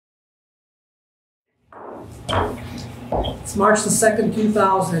It's March the 2nd,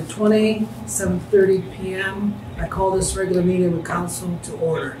 2020, 7:30 p.m. I call this regular meeting of Council to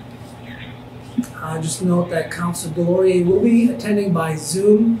order. Just note that Councillor Delaurier will be attending by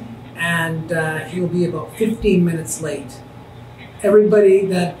Zoom, and he will be about 15 minutes late. Everybody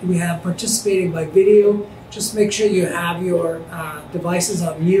that we have participating by video, just make sure you have your devices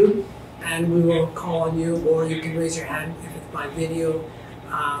on mute, and we will call on you, or you can raise your hand if it's by video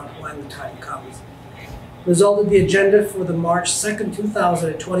when the time comes. Result of the agenda for the March 2nd,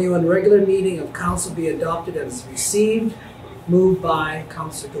 2021 regular meeting of Council be adopted as received. Moved by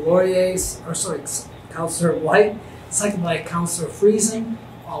Councillor Councillor Whyte, second by Councillor Friesen.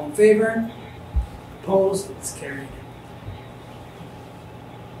 All in favor? Opposed? It's carried.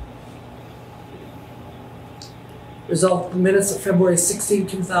 Result of the minutes of February 16,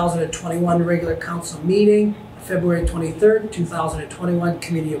 2021 regular Council meeting, February 23rd, 2021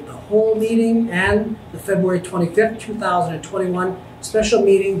 Committee of the Whole meeting, and the February 25th, 2021 special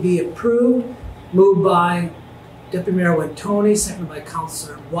meeting be approved. Moved by Deputy Mayor Wintoniw, seconded by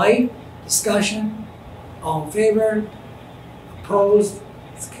Councillor Whyte. Discussion. All in favor? Opposed?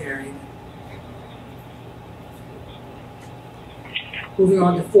 It's carried. Moving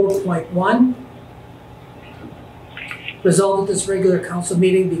on to 4.1. Result that this regular council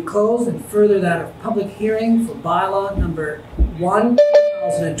meeting be closed, and further that a public hearing for bylaw number 1,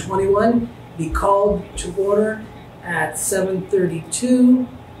 2021 be called to order at 7:32.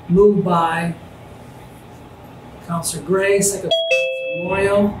 Moved by Councillor Gray, second by Councillor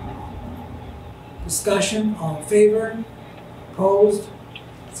Moriaux. Discussion. All in favor? Opposed?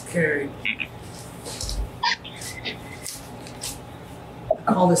 It's carried.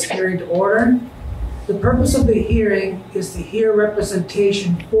 I call this hearing to order. The purpose of the hearing is to hear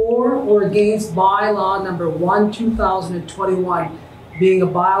representation for or against bylaw number 1, 2021, being a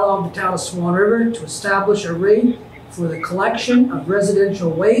bylaw of the town of Swan River to establish a rate for the collection of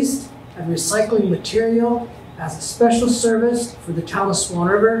residential waste and recycling material as a special service for the town of Swan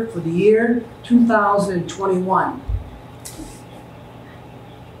River for the year 2021.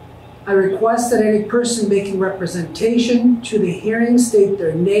 I request that any person making representation to the hearing state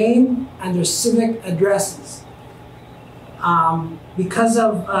their name and their civic addresses. Because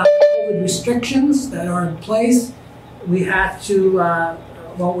of COVID restrictions that are in place, we had to,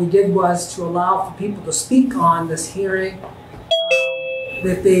 what we did was to allow for people to speak on this hearing,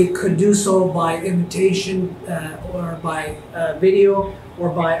 that they could do so by invitation or by video or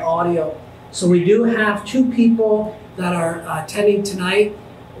by audio. So we do have two people that are attending tonight.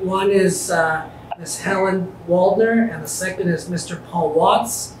 One is Ms. Helen Waldner, and the second is Mr. Paul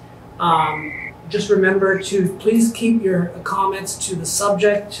Watts. Just remember to please keep your comments to the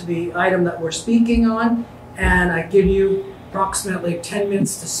subject, to the item that we're speaking on, and I give you approximately 10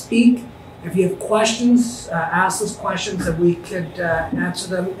 minutes to speak. If you have questions, ask those questions, and we could answer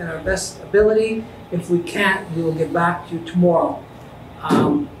them in our best ability. If we can't, we will get back to you tomorrow.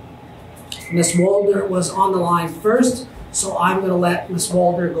 Ms. Waldner was on the line first, so I'm going to let Ms.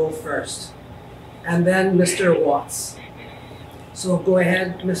 Waldner go first, and then Mr. Watts. So go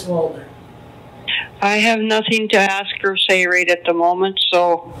ahead, Ms. Waldner. I have nothing to ask or say right at the moment,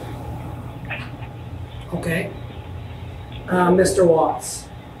 so. Okay. Mr. Watts.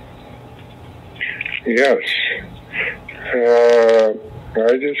 Yes.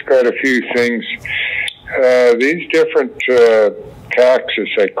 I just got a few things. These different taxes,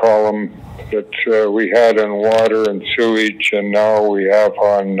 I call them, that we had on water and sewage, and now we have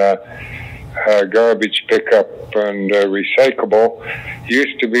on garbage pickup and recyclable,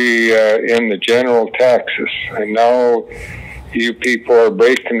 used to be in the general taxes, and now you people are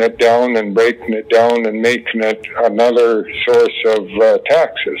breaking it down and making it another source of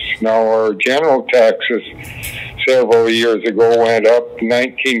taxes. Now our general taxes several years ago went up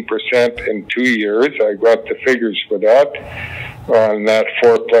 19% in 2 years. I got the figures for that on that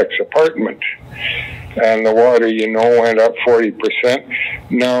fourplex apartment. And the water, went up 40%.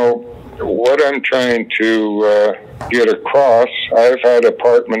 Now, what I'm trying to get across, I've had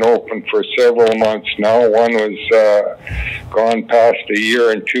apartment open for several months now. One was gone past a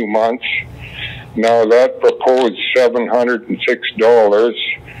year and 2 months. Now that proposed $706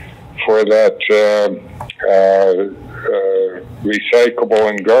 for that recyclable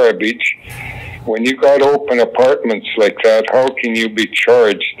and garbage. When you got open apartments like that, how can you be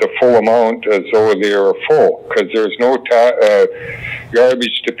charged the full amount as though they are full? Because there's no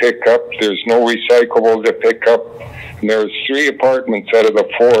garbage to pick up, there's no recyclable to pick up. And there's 3 apartments out of the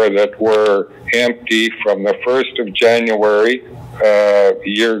 4 that were empty from the 1st of January,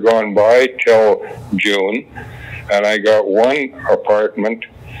 year gone by, till June. And I got 1 apartment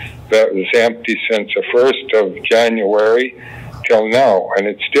that was empty since the 1st of January till now, and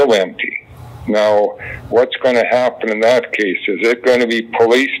it's still empty. Now, what's going to happen in that case? Is it going to be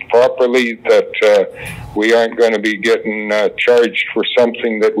policed properly that we aren't going to be getting charged for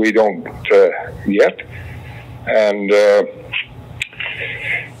something that we don't yet? And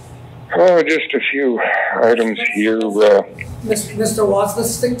just a few items here. Mr. Watts,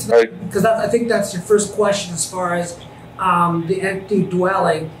 let's stick to that, because I think that's your first question as far as the empty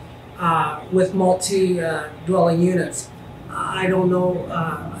dwelling with multi-dwelling units. I don't know,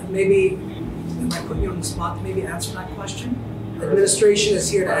 maybe, am I putting you on the spot to maybe answer that question? Administration is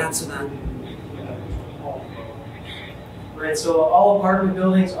here to answer that. Right, so all apartment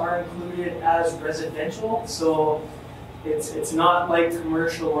buildings are included as residential, so it's not like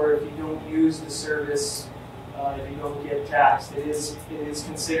commercial where if you don't use the service, you don't get taxed. It is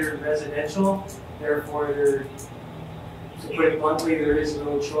considered residential, therefore to put it bluntly, there is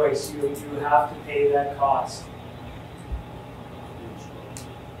no choice. You have to pay that cost.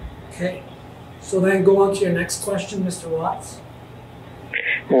 Okay, so then go on to your next question, Mr. Watts.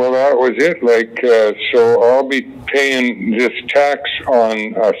 Well, that was it. Like, so I'll be paying this tax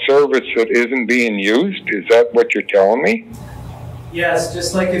on a service that isn't being used? Is that what you're telling me? Yes,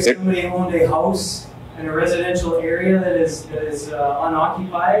 just like if somebody owned a house in a residential area that is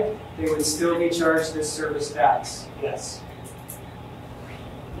unoccupied, they would still be charged this service tax. Yes.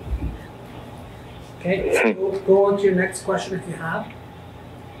 Okay, so go on to your next question if you have.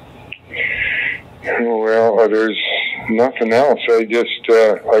 Well, there's nothing else.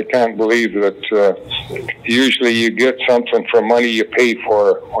 I can't believe that usually you get something for money you pay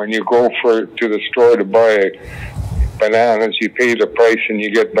for. When you go to the store to buy bananas, you pay the price and you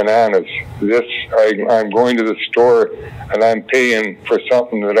get bananas. I'm going to the store and I'm paying for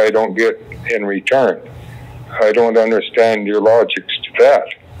something that I don't get in return. I don't understand your logic to that.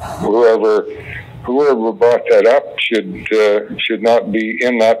 Whoever brought that up should not be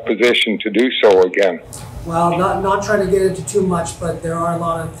in that position to do so again. Well, not trying to get into too much, but there are a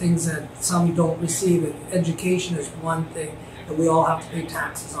lot of things that some don't receive. Education is one thing that we all have to pay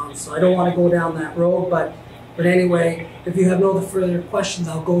taxes on. So I don't want to go down that road, but anyway, if you have no further questions,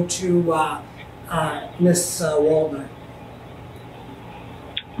 I'll go to Ms. Waldner.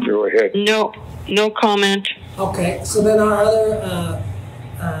 Go ahead. No comment. Okay, so then our other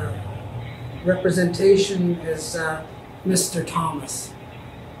representation is Mr. Thomas.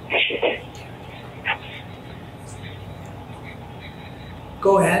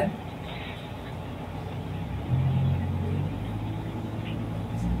 Go ahead.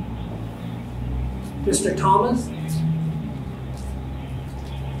 Mr. Thomas?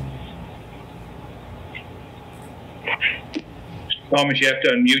 Thomas, you have to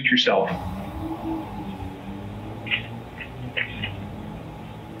unmute yourself.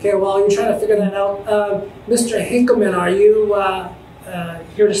 Okay, while you're trying to figure that out, Mr. Hinkleman, are you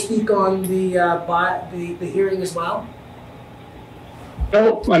here to speak on the hearing as well?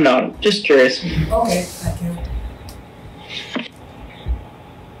 No, I'm not. Just curious. Okay, thank you.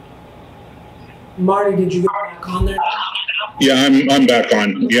 Marty, did you get back on there? Yeah, I'm back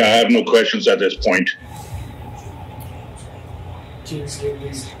on. Yeah, I have no questions at this point. James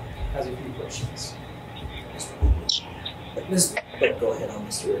Davies has a few questions. But go ahead on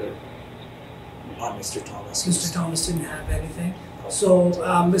Mr. Thomas. Mr. Thomas didn't have anything. So,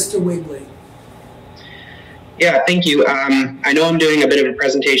 Mr. Wigley. Yeah, thank you. I know I'm doing a bit of a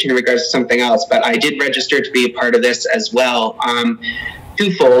presentation in regards to something else, but I did register to be a part of this as well.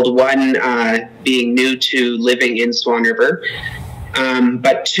 Twofold. One, being new to living in Swan River.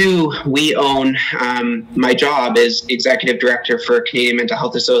 But two, we own, my job is Executive Director for Canadian Mental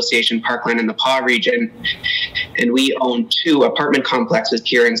Health Association, Parkland and the Paw region. And we own 2 apartment complexes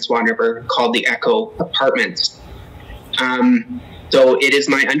here in Swan River called the Echo Apartments. So it is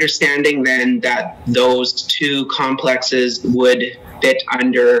my understanding then that those 2 complexes would fit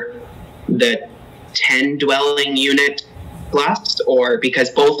under the 10 dwelling unit plus, or because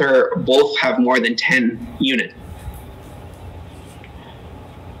both have more than 10 units.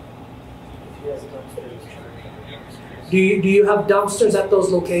 Do you have dumpsters at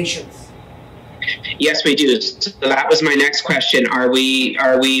those locations? Yes, we do. So that was my next question. Are we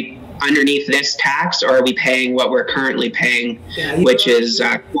underneath this tax, or are we paying what we're currently paying, which is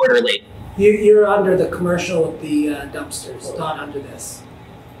quarterly? You're under the commercial with the dumpsters, not under this.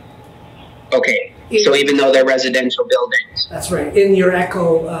 Okay. So even though they're residential buildings? That's right. In your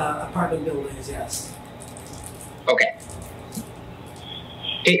Echo apartment buildings, yes. Okay.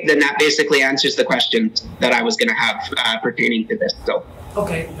 Okay, then that basically answers the question that I was going to have pertaining to this. So.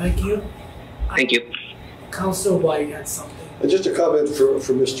 Okay, thank you. Thank you. Councillor Whyte had something. And just a comment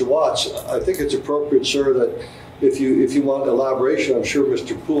for Mr. Watts, I think it's appropriate, sir, that if you want elaboration, I'm sure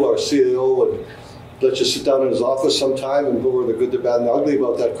Mr. Poole, our CEO, would let you sit down in his office sometime and go over the good, the bad, and the ugly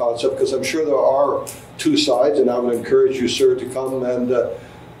about that concept, because I'm sure there are two sides, and I would encourage you, sir, to come and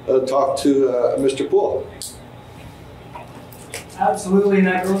talk to Mr. Poole. Absolutely, and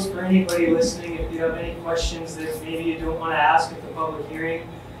that goes for anybody listening. If you have any questions that maybe you don't want to ask at the public hearing,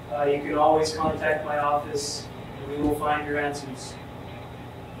 you can always contact my office, and we will find your answers.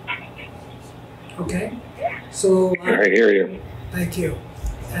 Okay, so I hear you. thank you.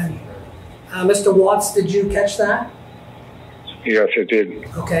 And Mr. Watts, did you catch that? Yes, I did.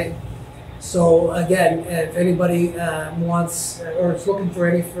 Okay. So again, if anybody wants or is looking for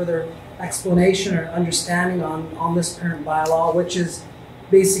any further explanation or understanding on this current bylaw, which is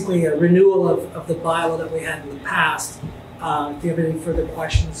basically a renewal of the bylaw that we had in the past, if you have any further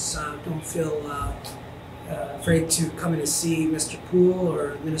questions, don't feel afraid to come in and see Mr. Poole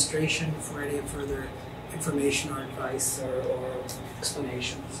or administration for any further information or advice or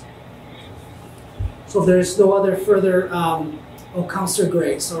explanations. So if there's no other further, Councillor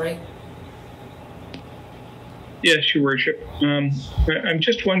Gray, sorry. Yes, Your Worship. I'm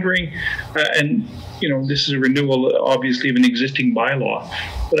just wondering, and this is a renewal, obviously, of an existing bylaw,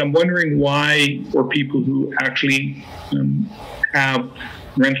 but I'm wondering why, for people who actually have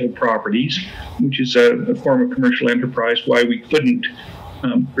rental properties, which is a form of commercial enterprise, why we couldn't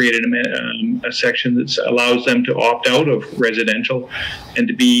create a section that allows them to opt out of residential and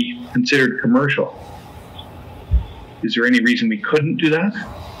to be considered commercial. Is there any reason we couldn't do that?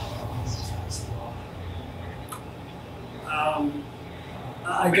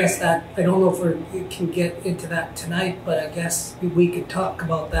 I guess that, I don't know if we can get into that tonight, but I guess we could talk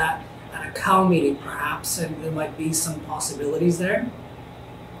about that at a COW meeting perhaps, and there might be some possibilities there.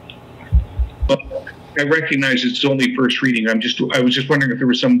 I recognize it's only first reading. I was just wondering if there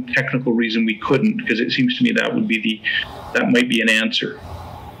was some technical reason we couldn't, because it seems to me that would be that might be an answer.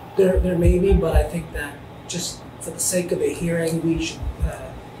 There may be, but I think that just for the sake of the hearing, we should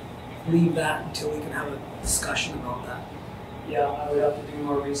leave that until we can have a discussion about that. Yeah, I would have to do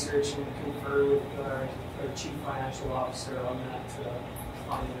more research and confer with our Chief Financial Officer on that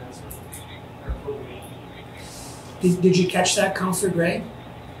final answer. Did you catch that, Councillor Gray?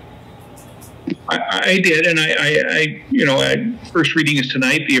 I did, and first reading is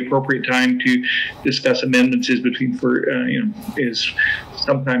tonight. The appropriate time to discuss amendments is is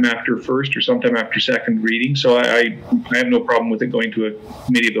sometime after first or sometime after second reading. So I have no problem with it going to a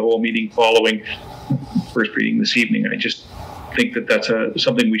committee of the whole meeting following first reading this evening. I just think that that's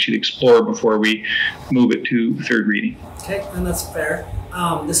something we should explore before we move it to third reading. Okay, and that's fair.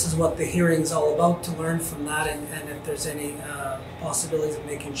 This is what the hearing is all about, to learn from that and if there's any possibilities of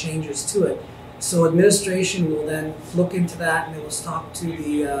making changes to it. So administration will then look into that, and they will talk to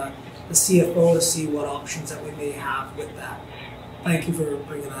the CFO to see what options that we may have with that. Thank you for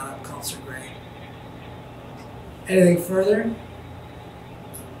bringing that up, Councillor Gray. Anything further?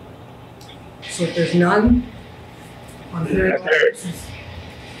 So if there's none, on hearing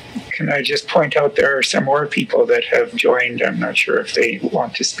can I just point out there are some more people that have joined. I'm not sure if they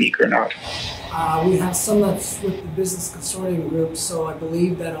want to speak or not. We have some that's with the Business Consortium group, so I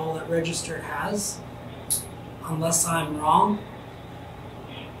believe that all that registered has, unless I'm wrong.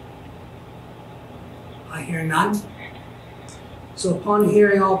 I hear none. So upon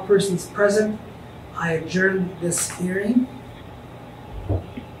hearing all persons present, I adjourn this hearing.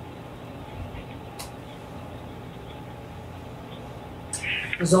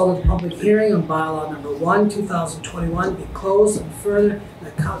 Result of the public hearing on bylaw number 1, 2021 be closed, and further,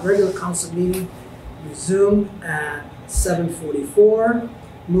 the regular council meeting resumed at 7:44.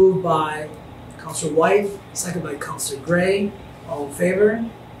 Moved by Councillor Whyte, second by Councillor Gray. All in favor?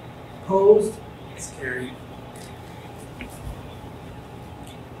 Opposed? It's carried.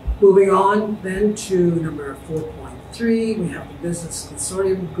 Moving on then to number 4.3, we have the Business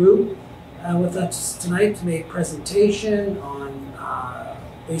Consortium group with us tonight to make a presentation on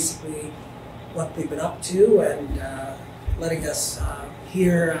basically what they've been up to and letting us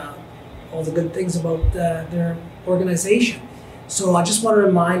hear all the good things about their organization. So I just want to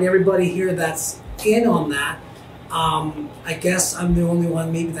remind everybody here that's in on that. I guess I'm the only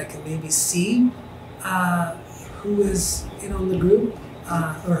one maybe that can maybe see who is in on the group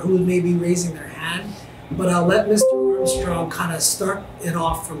or who may be raising their hand. But I'll let Mr. Armstrong kind of start it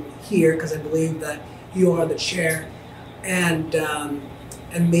off from here, because I believe that you are the chair, and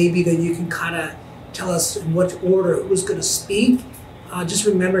maybe then you can kind of tell us in what order who's going to speak. Just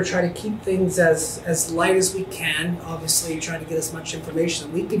remember, try to keep things as light as we can. Obviously, try to get as much information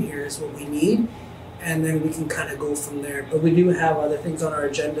that we can hear is what we need. and then we can kind of go from there. But we do have other things on our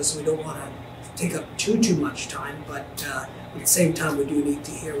agenda, so we don't want to take up too much time, but at the same time we do need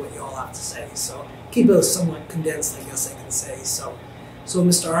to hear what you all have to say. So keep it somewhat condensed, I guess I can say. So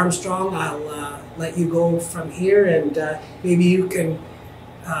Mr. Armstrong, I'll let you go from here, and maybe you can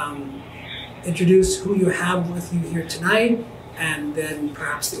introduce who you have with you here tonight, and then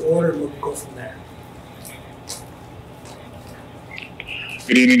perhaps the order, we'll go from there.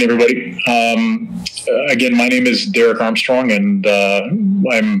 Good evening, everybody. Again, my name is Derek Armstrong, and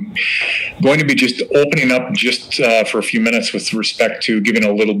I'm going to be just opening up just for a few minutes with respect to giving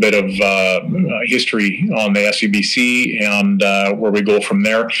a little bit of history on the SVBC and where we go from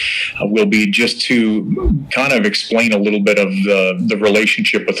there. Will be just to kind of explain a little bit of the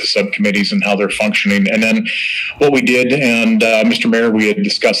relationship with the subcommittees and how they're functioning, and then what we did. And Mr. Mayor, we had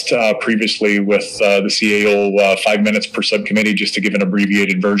discussed previously with the CAO 5 minutes per subcommittee, just to give an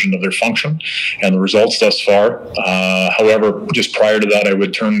abbreviated version of their function and the results thus far. However, just prior to that, I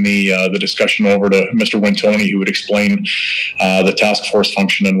would turn the discussion over to Mr. Wintoniw, who would explain the task force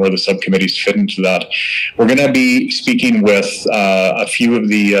function and where the subcommittees fit into that. We're going to be speaking with a few of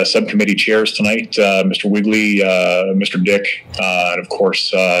the subcommittee chairs tonight, Mr. Wigley, Mr. Dick, and of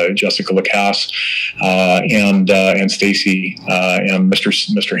course Jessica Lacasse, and Stacy, and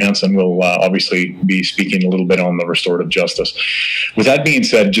Mr. Hansen will obviously be speaking a little bit on the restorative justice. With that being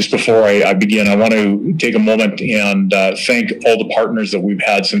said, just before I begin, I want to take a moment and thank all the partners that we've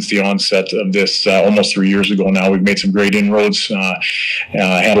had since the onset of this almost 3 years ago now. We've made some great inroads,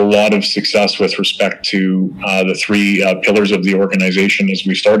 had a lot of success with respect to the three pillars of the organization. As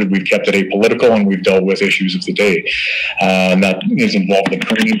we started, we've kept it apolitical, and we've dealt with issues of the day. And that is involved in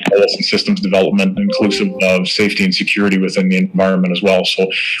training, policy and systems development, inclusive of safety and security within the environment as well. So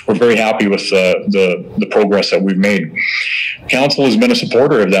we're very happy with the progress that we've made. Council has been a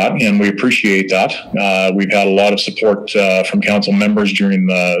supporter of that, and we appreciate that. We've had a lot of support from council members during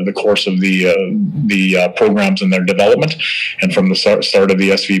the course of the programs and their development, and from the start of the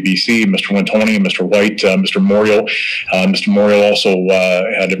SVBC, Mr. Wintoniw, Mr. Whyte, Mr. Moriaux. Mr. Moriaux also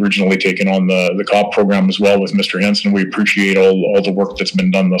had originally taken on the COP program as well with Mr. Hansen. We appreciate all the work that's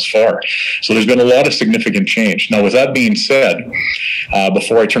been done thus far. So there's been a lot of significant change. Now, with that being said,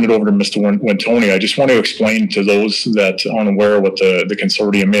 before I turn it over to Mr. Wintoniw, I just want to explain to those that aren't aware what the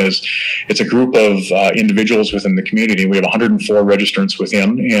consortium is. It's a group of individuals within the community. We have 104 registrants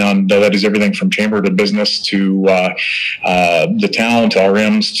within, and that is everything from chamber to business to the town to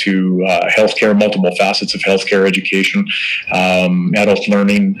RMs to healthcare, multiple facets of healthcare, education, adult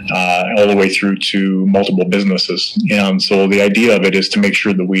learning, all the way through to multiple businesses. And so the idea of it is to make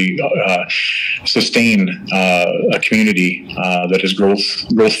sure that we sustain a community that is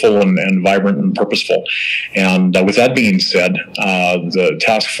growthful and vibrant and purposeful. And with that being said, the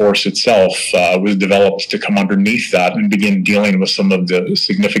task force itself was developed to come underneath that and begin dealing with some of the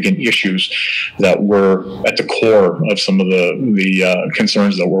significant issues that were at the core of some of the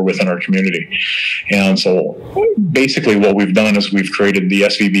concerns that were within our community. And so basically what we've done is we've created the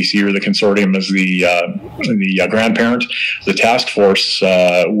SVBC, or the consortium, as the grandparent. The task force,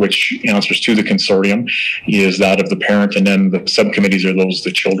 which answers to the consortium, is that of the parent, and then the subcommittees are those of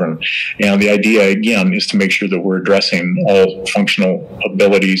the children. And the idea, again, is to make sure that we're addressing all functional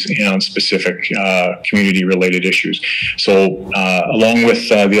abilities and specific community-related issues. So along with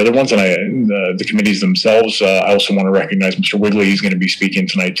the other ones, and the committees themselves, I also want to recognize Mr. Wigley. He's going to be speaking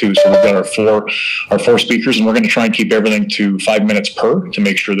tonight too. So we've got our four speakers, and we're going to try and keep everything to 5 minutes per, to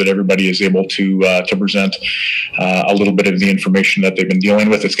make sure that everybody is able to present a little bit of the information that they've been dealing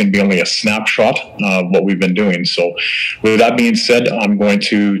with. It's going to be only a snapshot of what we've been doing. So with that being said, I'm going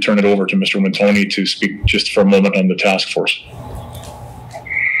to turn it over to Mr. Wintoniw to speak just for a moment on the task force.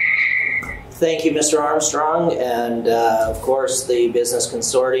 Thank you, Mr. Armstrong, and of course the business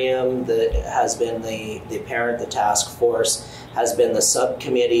consortium that has been the parent, the task force, has been the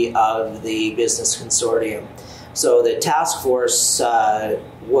subcommittee of the business consortium. So the task force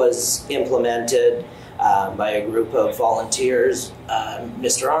was implemented by a group of volunteers,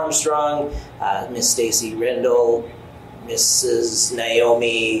 Mr. Armstrong, Miss Stacy Rindle, Mrs.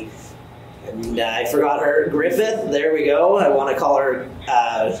 Naomi, and I forgot her, Griffith, there we go. I want to call her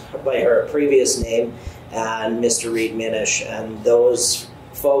by her previous name, and Mr. Reed Minish. And those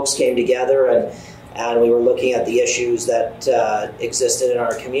folks came together, and we were looking at the issues that existed in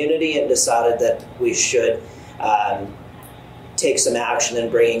our community, and decided that we should take some action in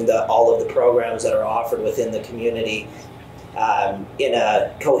bringing all of the programs that are offered within the community in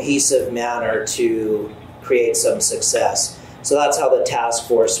a cohesive manner to create some success. So that's how the task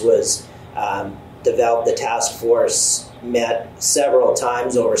force was developed. The task force met several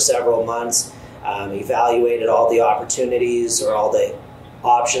times over several months, evaluated all the opportunities or all the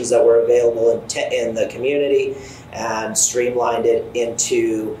options that were available in the community, and streamlined it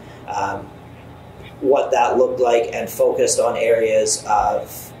into what that looked like, and focused on areas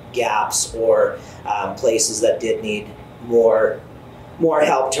of gaps or places that did need more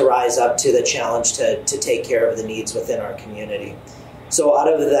help to rise up to the challenge to take care of the needs within our community. So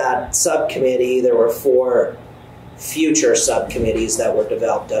out of that subcommittee, there were 4 future subcommittees that were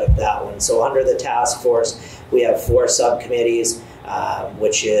developed out of that one. So under the task force, we have 4 subcommittees,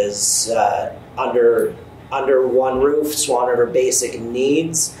 which is under one roof, Swan River Basic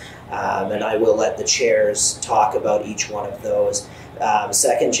Needs, and I will let the chairs talk about each one of those.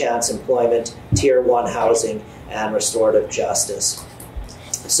 Second Chance Employment, Tier 1 Housing, and Restorative Justice.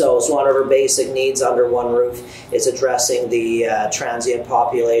 So Swan River Basic Needs under one roof is addressing the transient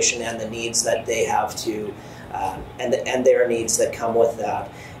population and the needs that they have to, and their needs that come with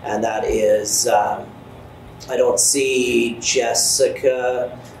that. And that is, I don't see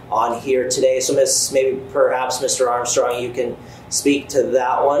Jessica on here today, so perhaps Mr. Armstrong, you can speak to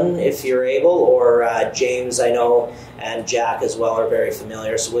that one if you're able, or James, I know, and Jack as well are very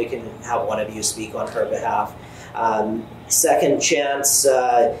familiar, so we can have one of you speak on her behalf. Second Chance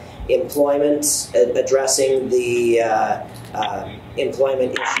Employment, addressing the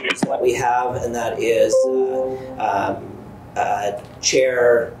employment issues that we have, and that is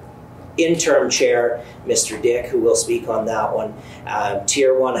interim chair, Mr. Dick, who will speak on that one.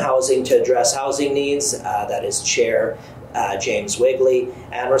 Tier 1 Housing, to address housing needs, that is Chair James Wigley.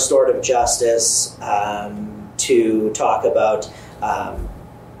 And Restorative Justice, to talk about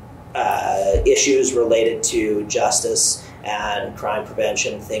issues related to justice and crime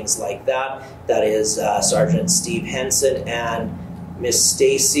prevention, things like that. That is Sergeant Steve Henson and Miss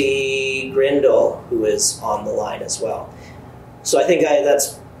Stacy Grindle, who is on the line as well. So I think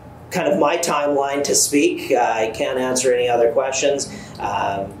that's kind of my timeline to speak. I can't answer any other questions,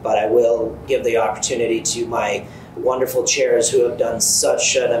 but I will give the opportunity to my wonderful chairs who have done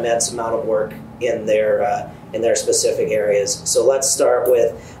such an immense amount of work in their specific areas. So let's start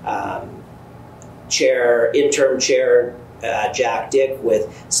with interim chair Jack Dick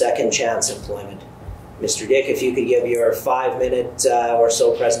with Second Chance Employment. Mr. Dick, if you could give your 5-minute or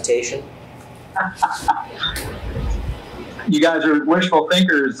so presentation. You guys are wishful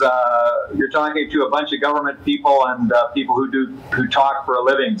thinkers. You're talking to a bunch of government people and people who talk for a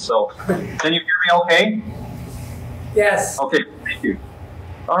living. So, can you hear me okay? Yes. Okay, thank you.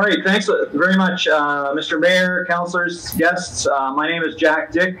 All right, thanks very much, Mr. Mayor, councillors, guests. My name is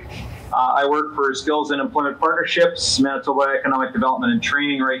Jack Dick. I work for Skills and Employment Partnerships, Manitoba Economic Development and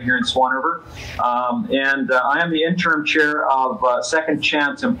Training right here in Swan River. And I am the interim chair of Second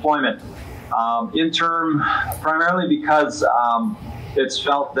Chance Employment. Interim primarily because it's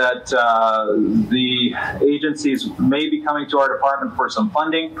felt that the agencies may be coming to our department for some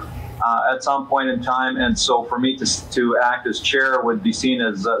funding at some point in time, and so for me to act as chair would be seen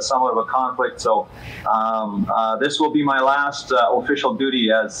as somewhat of a conflict. So this will be my last official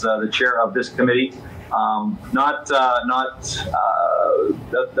duty as the chair of this committee. That's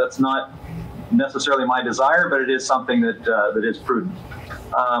not necessarily my desire, but it is something that is prudent.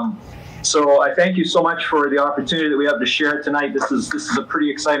 So I thank you so much for the opportunity that we have to share tonight. This is a pretty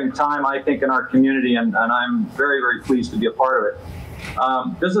exciting time, I think, in our community, and I'm very, very pleased to be a part of it.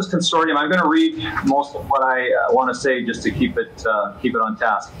 Business Consortium, I'm going to read most of what I want to say just to keep it on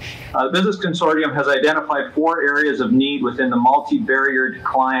task. The Business Consortium has identified 4 areas of need within the multi-barriered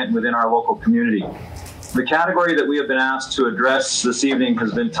client within our local community. The category that we have been asked to address this evening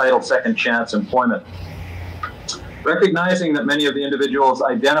has been titled Second Chance Employment. Recognizing that many of the individuals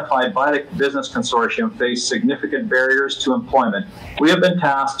identified by the Business Consortium face significant barriers to employment, we have been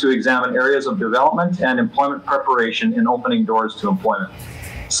tasked to examine areas of development and employment preparation in opening doors to employment.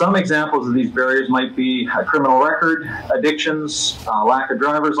 Some examples of these barriers might be a criminal record, addictions, lack of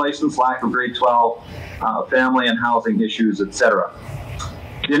driver's license, lack of grade 12, family and housing issues, etc.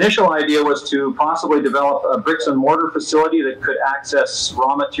 The initial idea was to possibly develop a bricks and mortar facility that could access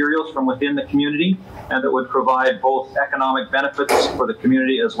raw materials from within the community and that would provide both economic benefits for the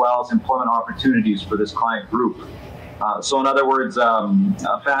community as well as employment opportunities for this client group. So in other words, a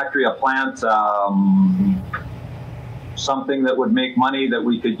factory, a plant, something that would make money that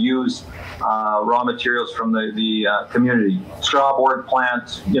we could use raw materials from the community. Straw board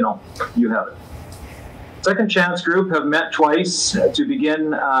plant, you have it. Second Chance Group have met twice to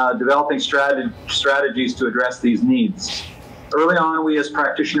begin developing strategies to address these needs. Early on, we as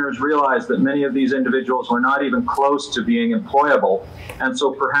practitioners realized that many of these individuals were not even close to being employable, and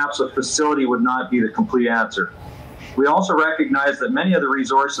so perhaps a facility would not be the complete answer. We also recognize that many of the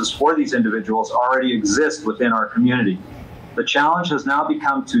resources for these individuals already exist within our community. The challenge has now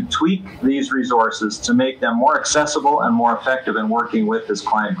become to tweak these resources to make them more accessible and more effective in working with this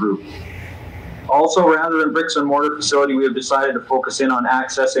client group. Also, rather than bricks and mortar facility, we have decided to focus in on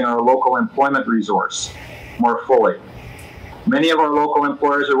accessing our local employment resource more fully. Many of our local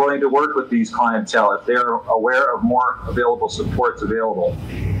employers are willing to work with these clientele if they are aware of more available supports available.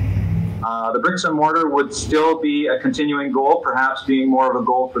 The bricks and mortar would still be a continuing goal, perhaps being more of a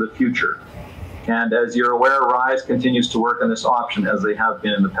goal for the future. And as you're aware, RISE continues to work on this option as they have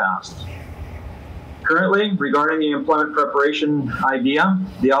been in the past. Currently, regarding the employment preparation idea,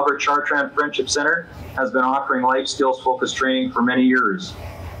 the Alberta Chartrand Friendship Centre has been offering life skills focused training for many years.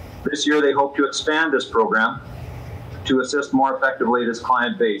 This year, they hope to expand this program to assist more effectively this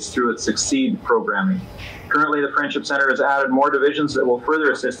client base through its Succeed programming. Currently, the Friendship Centre has added more divisions that will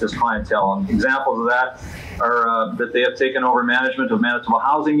further assist this clientele. And examples of that are that they have taken over management of Manitoba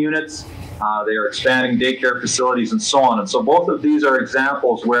housing units, they are expanding daycare facilities and so on. And so both of these are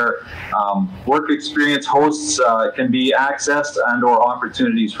examples where work experience hosts can be accessed and or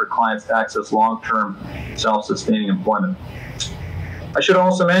opportunities for clients to access long-term self-sustaining employment. I should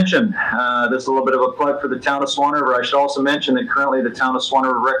also mention, this is a little bit of a plug for the town of Swan River. I should also mention that currently the town of Swan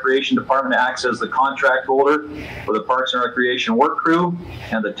River Recreation Department acts as the contract holder for the Parks and Recreation work crew,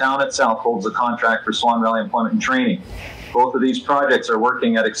 and the town itself holds the contract for Swan Valley Employment and Training. Both of these projects are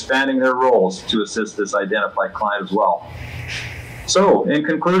working at expanding their roles to assist this identified client as well. So, in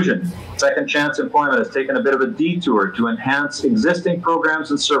conclusion, Second Chance Employment has taken a bit of a detour to enhance existing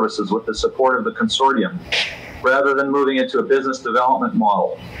programs and services with the support of the Consortium, rather than moving into a business development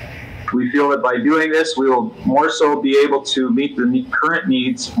model. We feel that by doing this, we will more so be able to meet the current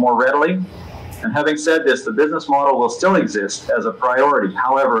needs more readily. And having said this, the business model will still exist as a priority.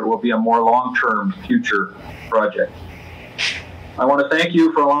 However, it will be a more long-term future project. I want to thank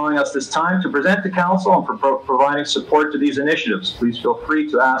you for allowing us this time to present to Council and for providing support to these initiatives. Please feel free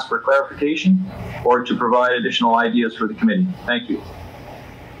to ask for clarification or to provide additional ideas for the committee. Thank you.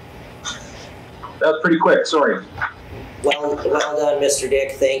 That's pretty quick, sorry. Well done, Mr.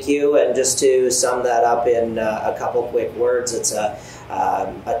 Dick, thank you. And just to sum that up in a couple quick words, it's a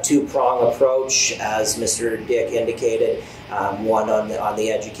two-prong approach, as Mr. Dick indicated, one on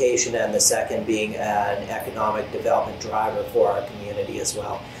the education and the second being an economic development driver for our community as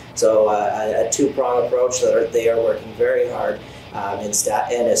well. So a two-prong approach that they are working very hard in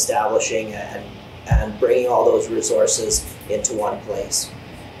establishing and bringing all those resources into one place.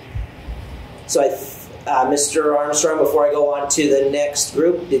 So Mr. Armstrong, before I go on to the next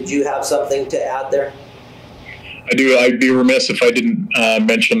group, did you have something to add there? I do. I'd be remiss if I didn't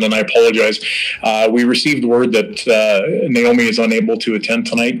mention, and I apologize. We received word that Naomi is unable to attend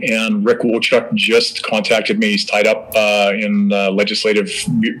tonight, and Rick Wolchuk just contacted me. He's tied up in legislative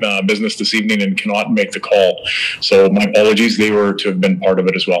business this evening and cannot make the call. So my apologies. They were to have been part of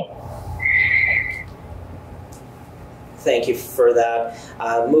it as well. Thank you for that.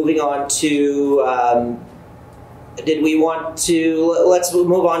 Moving on to, did we want to, let's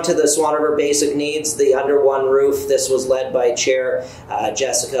move on to the Swan River Basic Needs, the Under One Roof. This was led by Chair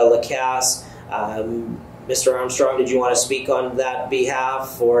Jessica Lacasse. Mr. Armstrong, did you want to speak on that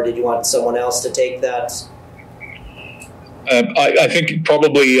behalf, or did you want someone else to take that? I think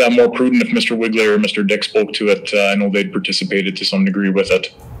probably more prudent if Mr. Wigley or Mr. Dick spoke to it. I know they'd participated to some degree with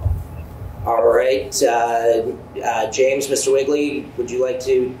it. All right, James, Mr. Wigley, would you like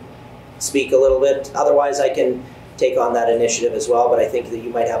to speak a little bit? Otherwise, I can take on that initiative as well, but I think that you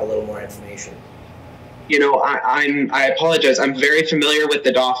might have a little more information. You know, I apologize. I'm very familiar with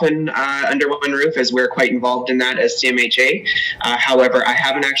the Dauphin Under One Roof, as we're quite involved in that as CMHA. However, I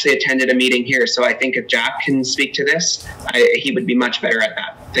haven't actually attended a meeting here, so I think if Jack can speak to this, he would be much better at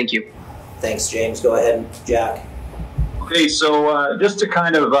that. Thank you. Thanks, James. Go ahead, Jack. Okay, so just to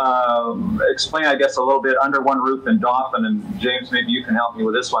kind of explain, I guess, a little bit Under One Roof in Dauphin, and James, maybe you can help me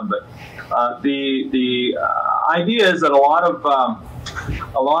with this one, but the idea is that a lot of our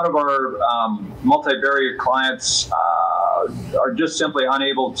multivariate clients are just simply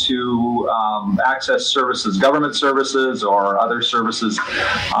unable to access services, government services or other services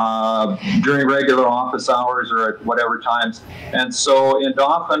during regular office hours or at whatever times. And so in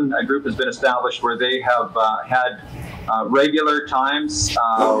Dauphin, a group has been established where they have had regular times,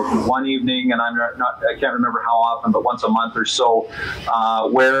 one evening, and I can't remember how often, but once a month or so,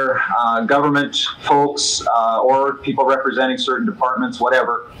 where government folks or people representing certain departments,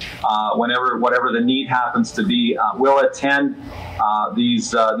 whatever the need happens to be, will attend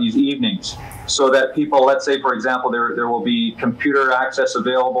these evenings. So that people, let's say, for example, there will be computer access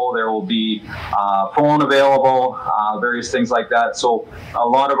available, there will be phone available, various things like that. So a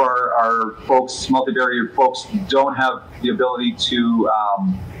lot of our folks, multi-barrier folks, don't have the ability to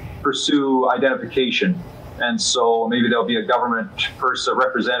pursue identification. And so maybe there'll be a government person, a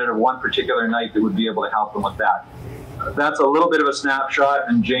representative one particular night that would be able to help them with that. That's a little bit of a snapshot,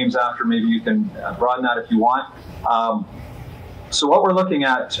 and James, after, maybe you can broaden that if you want. So what we're looking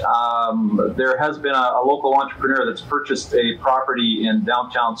at, there has been a local entrepreneur that's purchased a property in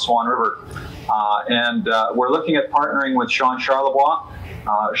downtown Swan River. And we're looking at partnering with Sean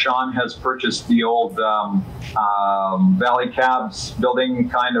Charlebois. Sean has purchased the old Valley Cabs building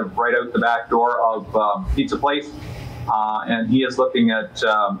kind of right out the back door of Pizza Place. And he is looking at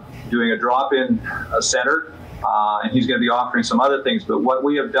doing a drop-in center. And he's going to be offering some other things. But what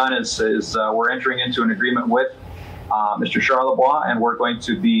we have done is we're entering into an agreement with Mr. Charlebois, and we're going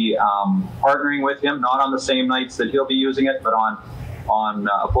to be partnering with him, not on the same nights that he'll be using it, but on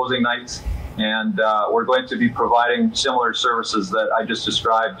opposing nights. And we're going to be providing similar services that I just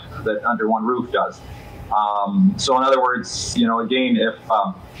described that Under One Roof does. So in other words, again, if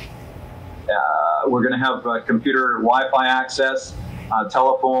we're going to have computer Wi-Fi access,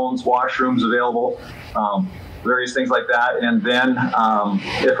 telephones, washrooms available, various things like that. And then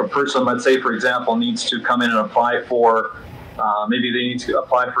if a person, let's say, for example, needs to come in and apply for, maybe they need to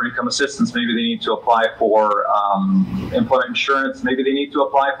apply for income assistance, maybe they need to apply for employment insurance, maybe they need to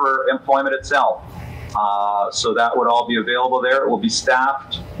apply for employment itself. So that would all be available there. It will be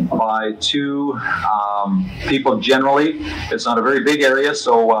staffed by 2 people generally. It's not a very big area,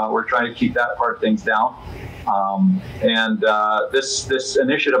 so we're trying to keep that part of things down. This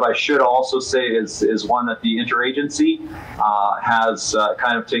initiative, I should also say, is one that the interagency has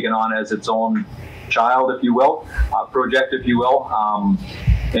kind of taken on as its own child, if you will, project, if you will.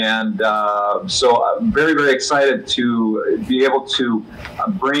 So I'm very, very excited to be able to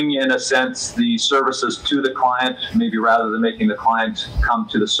bring, in a sense, the services to the client, maybe rather than making the client come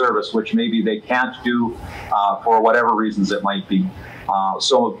to the service, which maybe they can't do for whatever reasons it might be.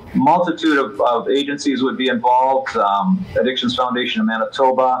 So a multitude of agencies would be involved. Addictions Foundation of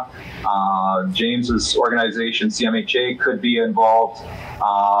Manitoba, James's organization, CMHA, could be involved.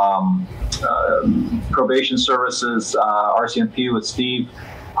 Probation Services, RCMP with Steve,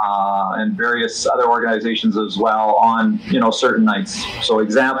 and various other organizations as well on, certain nights. So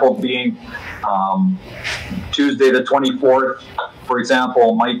example being Tuesday the 24th, for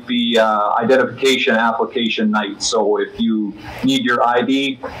example, might be identification application night. So if you need your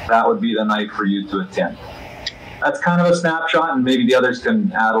ID, that would be the night for you to attend. That's kind of a snapshot, and maybe the others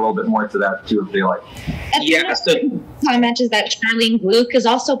can add a little bit more to that too if they like. Yeah, so comment is that Charlene Gluck is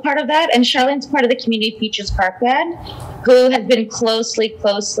also part of that, and Charlene's part of the Community Features Parkland, who has been closely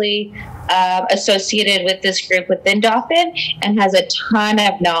associated with this group within Dauphin and has a ton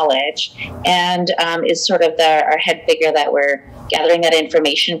of knowledge, and is sort of our head figure that we're gathering that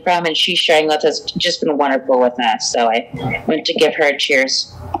information from, and she's sharing with us. Just been wonderful with us, so I want to give her a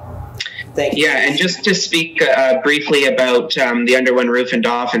cheers. Thank you. Yeah, and just to speak briefly about the Under One Roof in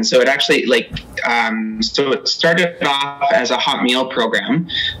Dauphin. So it actually, so it started off as a hot meal program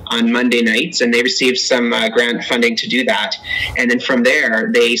on Monday nights, and they received some grant funding to do that. And then from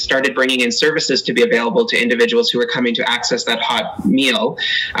there, they started bringing in services to be available to individuals who were coming to access that hot meal,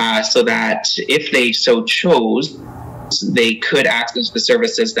 so that if they so chose, they could access the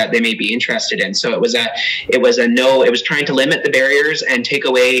services that they may be interested in. So it was trying to limit the barriers and take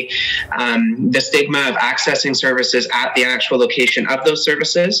away the stigma of accessing services at the actual location of those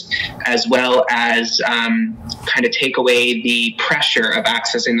services, as well as kind of take away the pressure of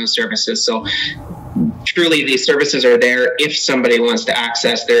accessing those services. So truly, these services are there. If somebody wants to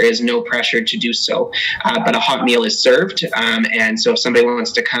access, there is no pressure to do so. But a hot meal is served. And so if somebody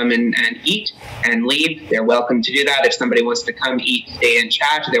wants to come and eat and leave, they're welcome to do that. If somebody wants to come, eat, stay, and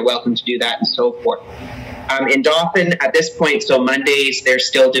chat, they're welcome to do that, and so forth. In Dauphin, at this point, so Mondays, they're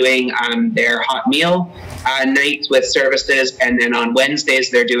still doing their hot meal nights with services, and then on Wednesdays,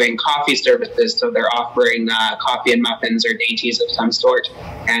 they're doing coffee services, so they're offering coffee and muffins or dainties of some sort,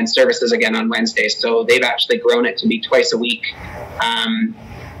 and services again on Wednesdays. So they've actually grown it to be twice a week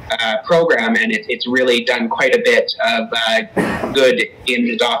program, and it's really done quite a bit of good in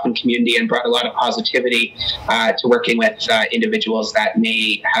the Dauphin community and brought a lot of positivity to working with individuals that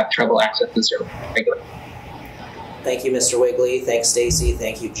may have trouble accessing services regularly. Thank you, Mr. Wigley. Thanks, Stacy.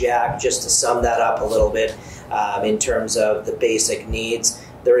 Thank you, Jack. Just to sum that up a little bit, in terms of the basic needs,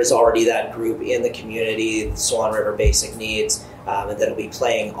 there is already that group in the community, the Swan River Basic Needs, and that'll be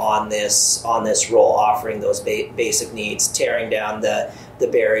playing on this role, offering those basic needs, tearing down the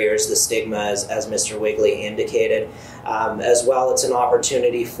barriers, the stigmas, as Mr. Wigley indicated. As well, it's an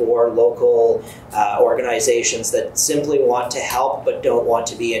opportunity for local organizations that simply want to help but don't want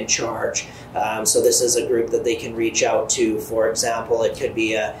to be in charge. So this is a group that they can reach out to. For example, it could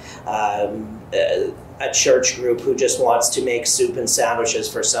be a church group who just wants to make soup and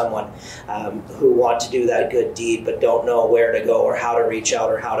sandwiches for someone, who want to do that good deed but don't know where to go or how to reach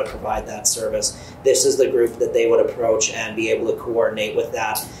out or how to provide that service. This is the group that they would approach and be able to coordinate with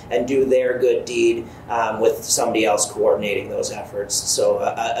that and do their good deed with somebody else coordinating those efforts. So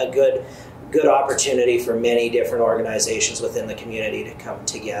a good opportunity for many different organizations within the community to come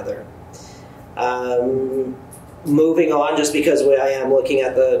together. Moving on, just because I am looking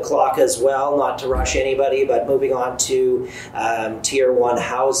at the clock as well, not to rush anybody, but moving on to Tier 1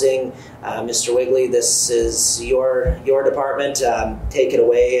 housing. Mr. Wigley, this is your department. Take it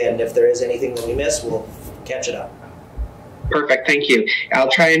away, and if there is anything that we miss, we'll catch it up. Perfect, thank you.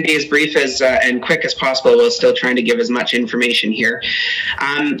 I'll try and be as brief as and quick as possible while still trying to give as much information here.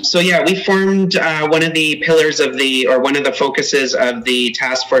 So yeah, we formed one of the pillars of one of the focuses of the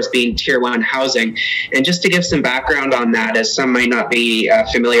task force being Tier 1 housing. And just to give some background on that, as some might not be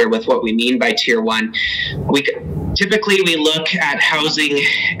familiar with what we mean by Tier 1, typically we look at housing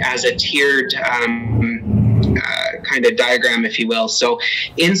as a tiered kind of diagram, if you will. So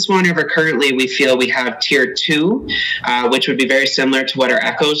in Swan River currently, we feel we have Tier 2, which would be very similar to what our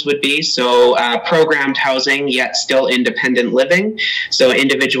echoes would be. So programmed housing, yet still independent living. So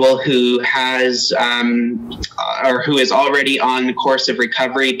individual who has or who is already on the course of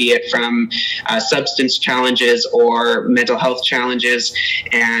recovery, be it from substance challenges or mental health challenges,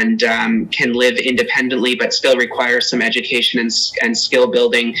 and can live independently but still require some education and skill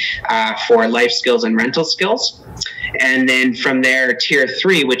building for life skills and rental skills. And then from there, Tier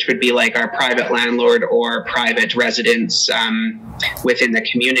 3, which would be like our private landlord or private residents within the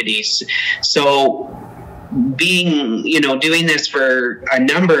communities. So doing this for a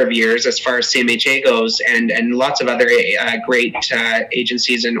number of years as far as CMHA goes, and lots of other great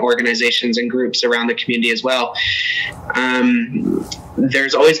agencies and organizations and groups around the community as well,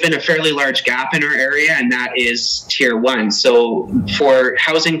 there's always been a fairly large gap in our area, and that is Tier 1. So for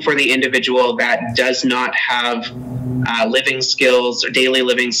housing for the individual that does not have living skills or daily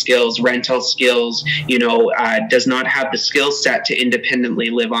living skills, rental skills, does not have the skill set to independently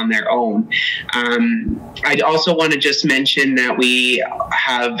live on their own. I'd also want to just mention that we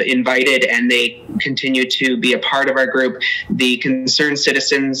have invited, and they continue to be a part of our group, the Concerned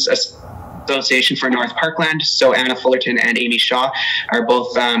Citizens Association for North Parkland. So Anna Fullerton and Amy Shaw are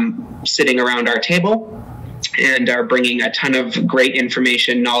both sitting around our table and are bringing a ton of great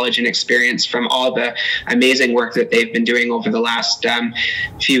information, knowledge, and experience from all the amazing work that they've been doing over the last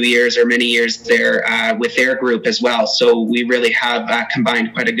few years or many years there with their group as well. So we really have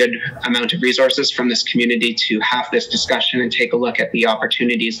combined quite a good amount of resources from this community to have this discussion and take a look at the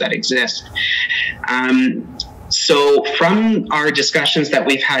opportunities that exist. So from our discussions that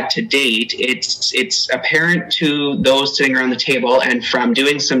we've had to date, it's apparent to those sitting around the table and from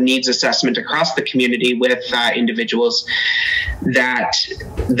doing some needs assessment across the community with individuals that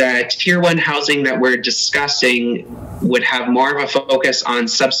Tier 1 housing that we're discussing would have more of a focus on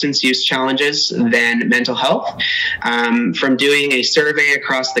substance use challenges than mental health. From doing a survey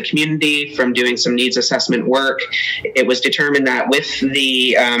across the community, from doing some needs assessment work, it was determined that with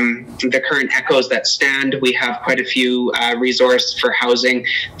the current echoes that stand, we have quite a few resources for housing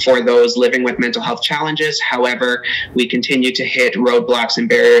for those living with mental health challenges. However, we continue to hit roadblocks and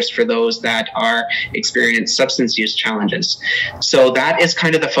barriers for those that are experiencing substance use challenges. So that is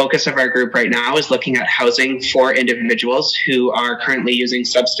kind of the focus of our group right now, is looking at housing for individuals who are currently using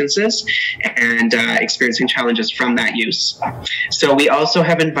substances and experiencing challenges from that use. So we also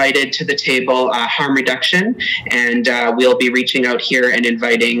have invited to the table harm reduction, and we'll be reaching out here and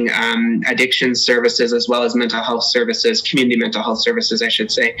inviting addiction services as well as mental health services, community mental health services, I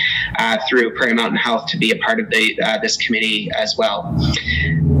should say, through Prairie Mountain Health to be a part of this committee as well.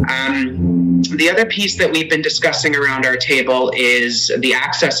 The other piece that we've been discussing around our table is the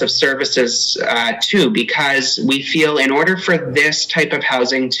access of services too, because we feel in order for this type of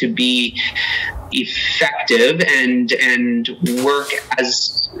housing to be effective and work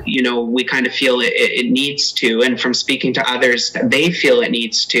as, you know, we kind of feel it needs to, and from speaking to others, they feel it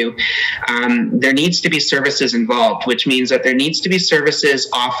needs to. There needs to be services involved, which means that there needs to be services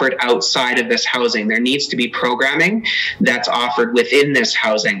offered outside of this housing. There needs to be programming that's offered within this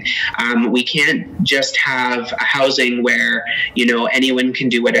housing. We can't just have a housing where, you know, anyone can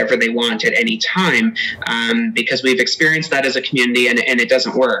do whatever they want at any time, because we've experienced that as a community, and it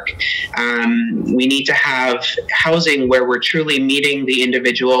doesn't work. We need to have housing where we're truly meeting the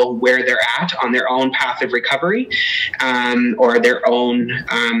individual where they're at on their own path of recovery, or their own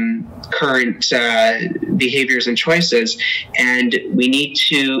current behaviors and choices. And we need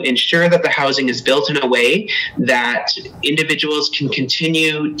to ensure that the housing is built in a way that individuals can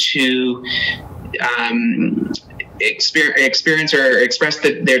continue to experience or express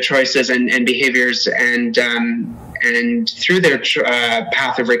their choices and behaviors and through their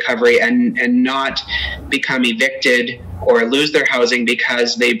path of recovery, and not become evicted or lose their housing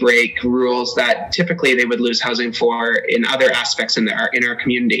because they break rules that typically they would lose housing for in other aspects in our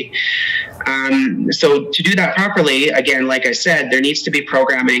community. So to do that properly, again, like I said, there needs to be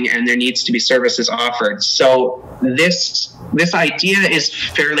programming and there needs to be services offered. So this idea is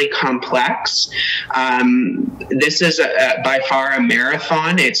fairly complex. This is by far a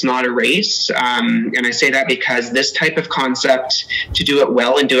marathon. It's not a race. And I say that because this type of concept, to do it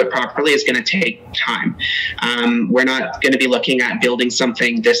well and do it properly, is going to take time. We're not going to be looking at building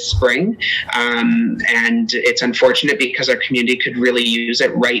something this spring. And it's unfortunate because our community could really use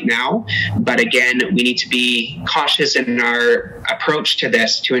it right now. But again, we need to be cautious in our approach to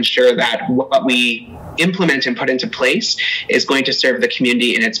this to ensure that what we implement and put into place is going to serve the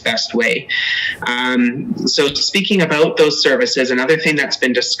community in its best way. So speaking about those services, another thing that's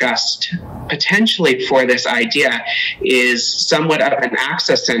been discussed potentially for this idea is somewhat of an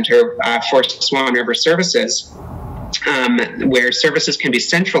access center for Swan River services. Where services can be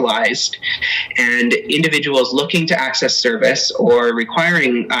centralized, and individuals looking to access service or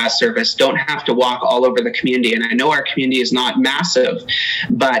requiring service don't have to walk all over the community. And I know our community is not massive,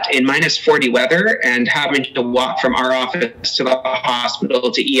 but in -40 weather and having to walk from our office to the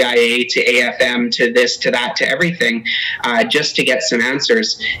hospital, to EIA, to AFM, to this, to that, to everything, just to get some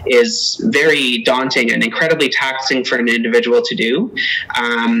answers is very daunting and incredibly taxing for an individual to do.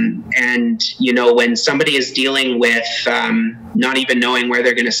 And, you know, when somebody is dealing with not even knowing where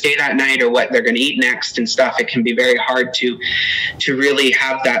they're going to stay that night or what they're going to eat next and stuff, it can be very hard to really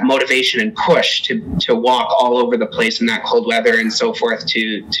have that motivation and push to walk all over the place in that cold weather and so forth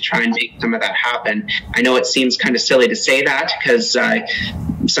to try and make some of that happen. I know it seems kind of silly to say that because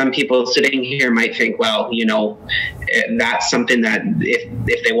some people sitting here might think, well, you know, that's something that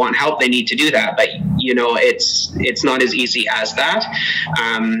if they want help, they need to do that. But, you know, it's not as easy as that.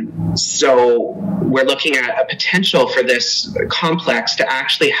 So we're looking at a potential for this complex to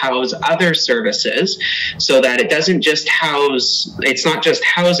actually house other services so that it doesn't just house, it's not just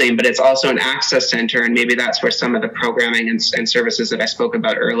housing, but it's also an access center. And maybe that's where some of the programming and services that I spoke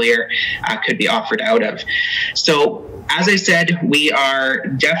about earlier could be offered out of. So as I said, we are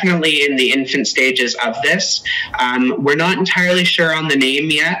definitely in the infant stages of this. We're not entirely sure on the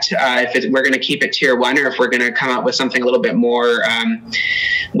name yet, if we're going to keep it tier 1 or if we're going to come up with something a little bit more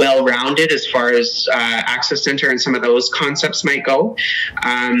well-rounded as far as access center and some of those concepts might go.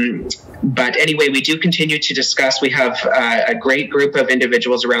 But anyway, we do continue to discuss. We have a great group of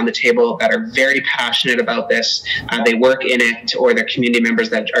individuals around the table that are very passionate about this. They work in it, or they're community members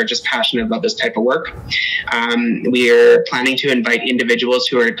that are just passionate about this type of work. We are planning to invite individuals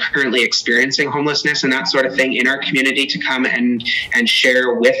who are currently experiencing homelessness and that sort of thing in our community to come and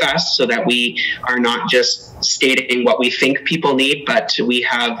share with us, so that we are not just stating what we think people need, but we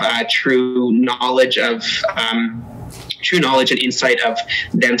have true knowledge and insight of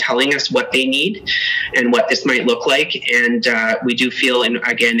them telling us what they need and what this might look like. And we do feel,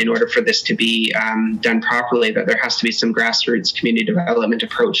 again, in order for this to be done properly, that there has to be some grassroots community development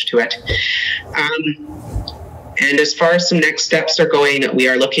approach to it. And as far as some next steps are going, we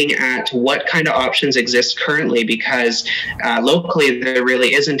are looking at what kind of options exist currently, because locally there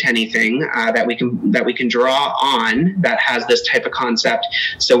really isn't anything that we can draw on that has this type of concept.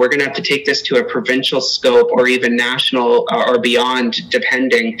 So we're going to have to take this to a provincial scope or even national or beyond,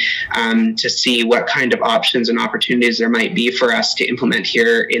 depending, to see what kind of options and opportunities there might be for us to implement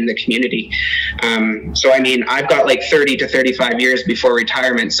here in the community. So I mean, I've got like 30 to 35 years before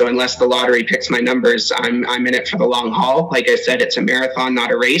retirement. So unless the lottery picks my numbers, I'm in it for the long haul. Like I said, it's a marathon,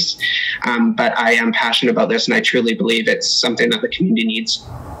 not a race. But I am passionate about this, and I truly believe it's something that the community needs.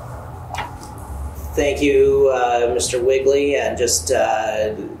 Thank you, Mr. Wigley. And just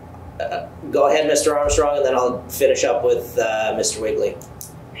Go ahead, Mr. Armstrong, and then I'll finish up with Mr. Wigley.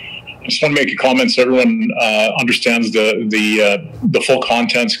 I just want to make a comment so everyone understands the full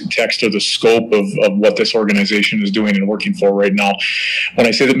context of the scope of what this organization is doing and working for right now. When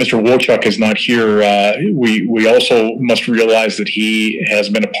I say that Mr. Fedorchuk is not here, we also must realize that he has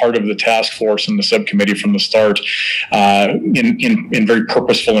been a part of the task force and the subcommittee from the start in very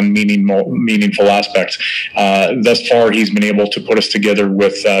purposeful and meaningful aspects. Thus far, he's been able to put us together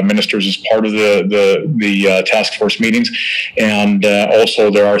with ministers as part of the task force meetings, and also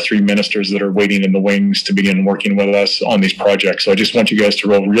there are 3 ministers that are waiting in the wings to begin working with us on these projects. So I just want you guys to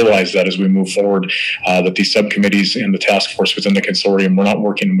realize that as we move forward, that these subcommittees and the task force within the consortium, we're not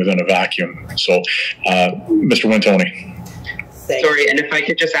working within a vacuum. So, Mr. Wintoniw. Sorry, and if I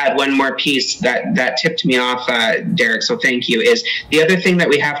could just add one more piece that tipped me off, Derek, so thank you, is the other thing that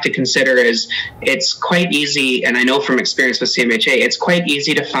we have to consider is it's quite easy, and I know from experience with CMHA, it's quite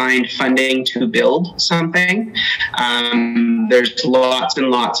easy to find funding to build something. There's lots and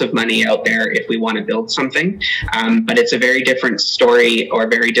lots of money out there if we want to build something, but it's a very different story or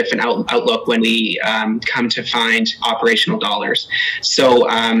very different outlook when we come to find operational dollars. So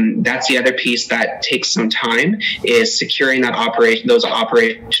that's the other piece that takes some time, is securing that those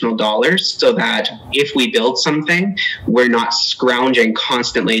operational dollars, so that if we build something, we're not scrounging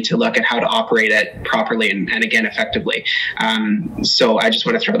constantly to look at how to operate it properly and again effectively. So I just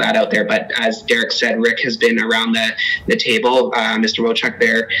want to throw that out there. But as Derek said, Rick has been around the table. Mr. Fedorchuk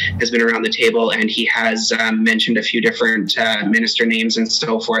there has been around the table, and he has mentioned a few different minister names and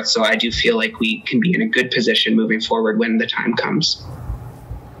so forth. So I do feel like we can be in a good position moving forward when the time comes.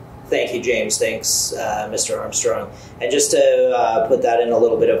 Thank you, James. Thanks, Mr. Armstrong. And just to put that in a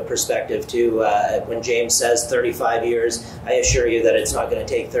little bit of perspective too, when James says 35 years, I assure you that it's not going to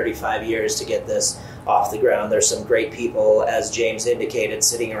take 35 years to get this off the ground. There's some great people, as James indicated,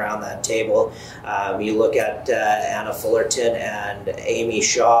 sitting around that table. You look at Anna Fullerton and Amy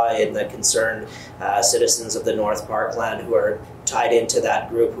Shaw in the Concerned Citizens of the North Parkland, who are tied into that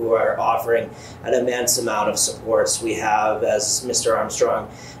group, who are offering an immense amount of supports. We have, as Mr. Armstrong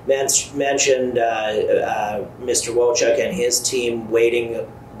mentioned, Mr. Fedorchuk and his team waiting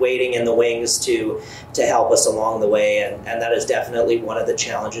in the wings to help us along the way, and that is definitely one of the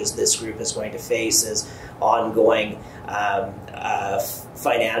challenges this group is going to face, is ongoing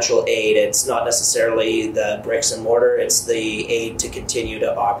financial aid. It's not necessarily the bricks and mortar, it's the aid to continue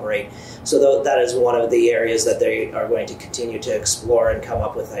to operate. So that is one of the areas that they are going to continue to explore and come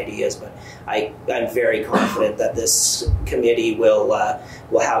up with ideas. But I'm very confident that this committee will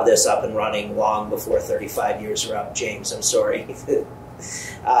have this up and running long before 35 years are up. James, I'm sorry.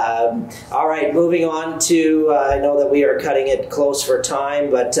 All right, moving on to, I know that we are cutting it close for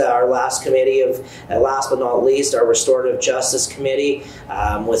time, but our last committee last but not least, our Restorative Justice Committee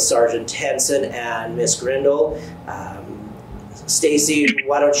with Sergeant Henson and Miss Grindle. Stacey,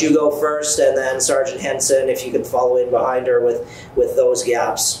 why don't you go first, and then Sergeant Henson, if you can follow in behind her with those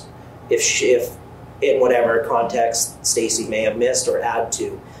gaps, if in whatever context Stacey may have missed or add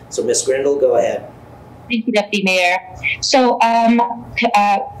to. So Miss Grindle, go ahead. Thank you, Deputy Mayor. So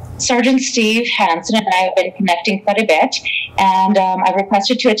Sergeant Steve Hansen and I have been connecting quite a bit, and I've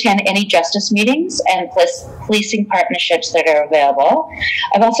requested to attend any justice meetings and policing partnerships that are available.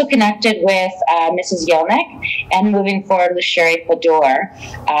 I've also connected with Mrs. Yelnick and moving forward with Sherry Fedor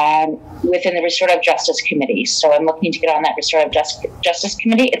within the Restorative Justice Committee. So I'm looking to get on that Restorative Justice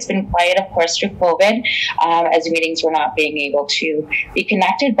Committee. It's been quiet, of course, through COVID, as meetings were not being able to be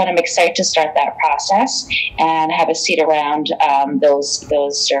but I'm excited to start that process and have a seat around those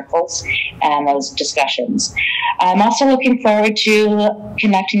circles and those discussions. I'm also looking forward to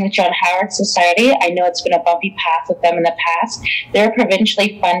connecting with John Howard Society. I know it's been a bumpy path with them in the past. They're a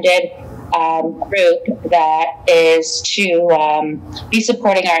provincially funded group that is to be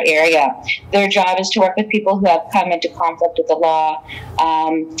supporting our area. Their job is to work with people who have come into conflict with the law.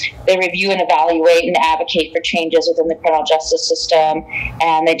 They review and evaluate and advocate for changes within the criminal justice system,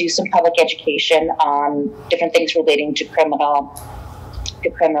 and they do some public education on different things relating to criminal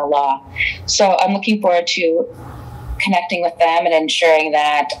law. So I'm looking forward to connecting with them and ensuring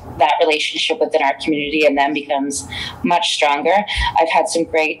that that relationship within our community and them becomes much stronger. I've had some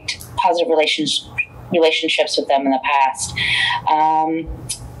great positive relationships with them in the past.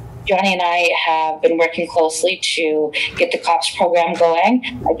 Johnny and I have been working closely to get the COPS program going,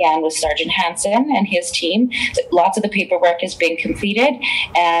 again with Sergeant Hansen and his team. Lots of the paperwork is being completed,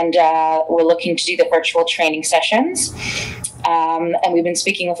 and we're looking to do the virtual training sessions. And we've been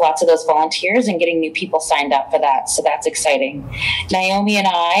speaking with lots of those volunteers and getting new people signed up for that. So that's exciting. Naomi and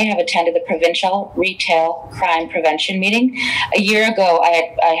I have attended the provincial retail crime prevention meeting. A year ago,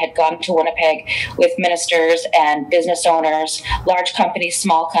 I had gone to Winnipeg with ministers and business owners, large companies,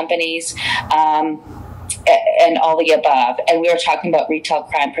 small companies, and all the above. And we were talking about retail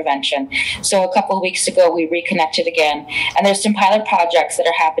crime prevention. So a couple of weeks ago, we reconnected again. And there's some pilot projects that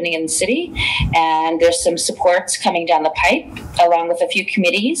are happening in the city. And there's some supports coming down the pipe, along with a few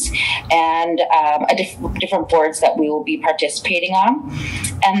committees and different boards that we will be participating on.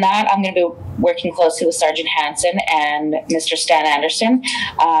 And that I'm going to be working closely with Sergeant Hansen and Mr. Stan Anderson,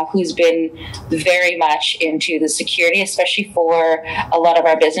 who's been very much into the security, especially for a lot of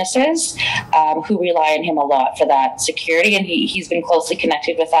our businesses who rely on him a lot for that security. And he's been closely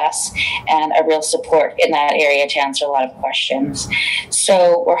connected with us and a real support in that area to answer a lot of questions.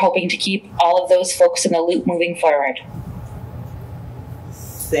 So we're hoping to keep all of those folks in the loop moving forward.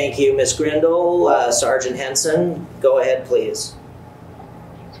 Thank you, Ms. Grindle. Sergeant Henson, go ahead, please.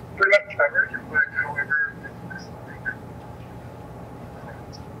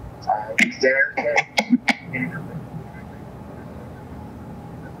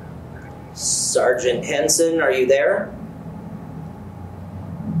 Sergeant Henson, are you there?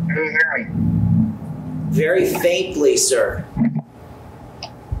 Can you hear me? Very faintly, sir.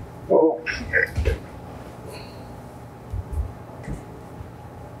 Oh.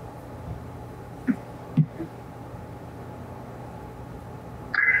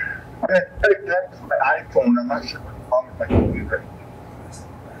 That's my iPhone. I'm not sure what's wrong with my computer.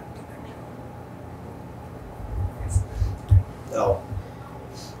 Oh.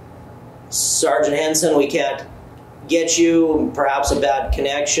 Sergeant Henson, we can't get you. Perhaps a bad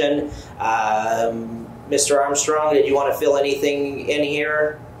connection. Mr. Armstrong, did you want to fill anything in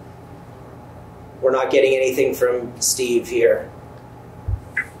here? We're not getting anything from Steve here.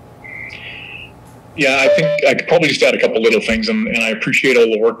 Yeah, I think I could probably just add a couple little things, and I appreciate all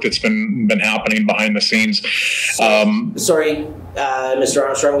the work that's been happening behind the scenes. Sorry, Mr.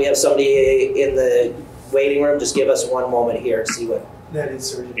 Armstrong, we have somebody in the waiting room. Just give us one moment here to see what. That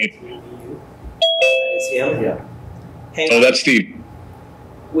is Sergeant. That is him? Yeah. Hang on. That's Steve.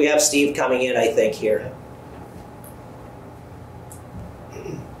 We have Steve coming in, I think, here.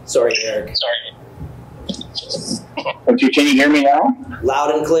 Sorry, Eric. Okay, can you hear me now?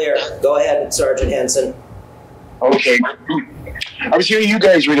 Loud and clear. Go ahead, Sergeant Henson. Okay. I was hearing you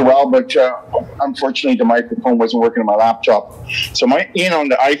guys really well, but unfortunately the microphone wasn't working on my laptop. So on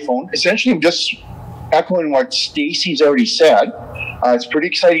the iPhone, essentially I'm just echoing what Stacy's already said. It's pretty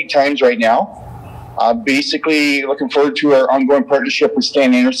exciting times right now. Basically looking forward to our ongoing partnership with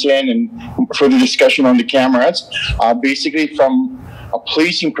Stan Anderson and further discussion on the cameras. Basically from a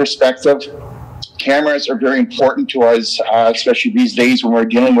policing perspective, cameras are very important to us, especially these days when we're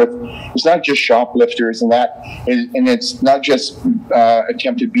dealing with, it's not just shoplifters and it's not just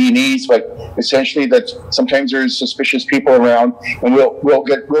attempted B&Es, but essentially that sometimes there's suspicious people around, and we'll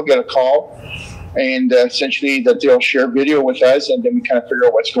get a call, and essentially that they'll share video with us, and then we kind of figure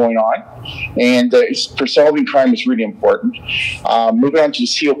out what's going on. And for solving crime is really important. Moving on to the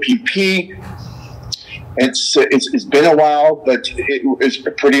COPP. It's been a while, but it's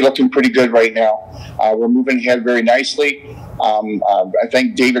looking pretty good right now. We're moving ahead very nicely. I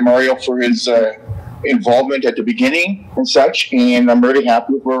thank David Moriaux for his involvement at the beginning and such, and I'm really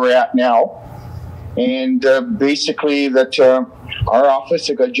happy with where we're at now. And basically that our office,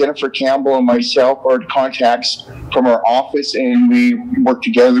 I got Jennifer Campbell and myself, are contacts from our office, and we work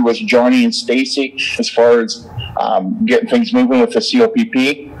together with Johnny and Stacy as far as getting things moving with the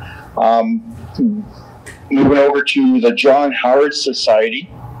COPP. Moving over to the John Howard Society.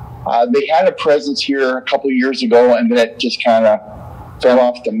 They had a presence here a couple of years ago, and then it just kind of fell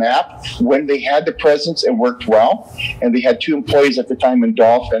off the map. When they had the presence, it worked well, and they had 2 employees at the time in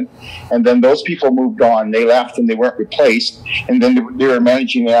Dauphin, and then those people moved on. They left and they weren't replaced, and then they were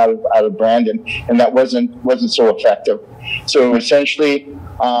managing it out of Brandon, and that wasn't so effective. So essentially,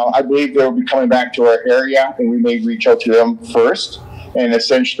 I believe they'll be coming back to our area, and we may reach out to them first, and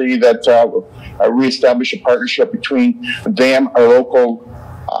essentially that reestablish a partnership between them, our local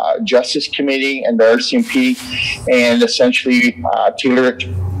Justice Committee, and the RCMP, and essentially tailor it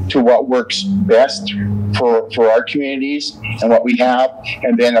to what works best for our communities and what we have.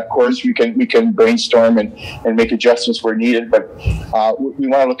 And then, of course, we can brainstorm and make adjustments where needed. But we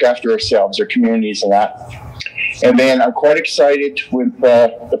want to look after ourselves, our communities, and that. And then I'm quite excited with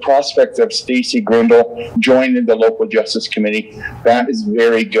the prospect of Stacy Grindle joining the local Justice Committee. That is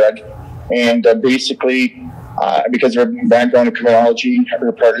very good. And basically, because of her background in criminology,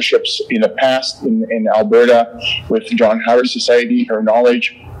 her partnerships in the past in Alberta with the John Howard Society, her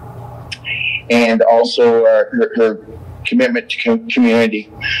knowledge, and also her commitment to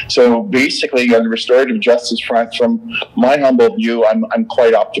community. So basically, on the restorative justice front, from my humble view, I'm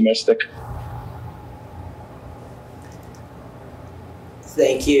quite optimistic.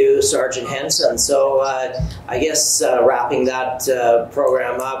 Thank you, Sergeant Henson. So I guess wrapping that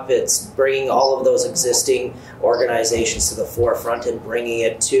program up, it's bringing all of those existing organizations to the forefront and bringing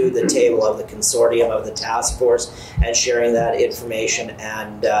it to the table of the consortium of the task force and sharing that information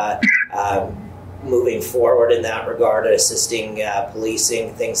and moving forward in that regard, assisting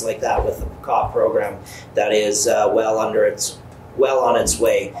policing, things like that with the COP program that is well on its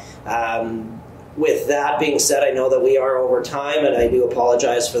way. With that being said, I know that we are over time, and I do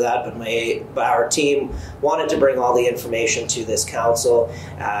apologize for that, but our team wanted to bring all the information to this council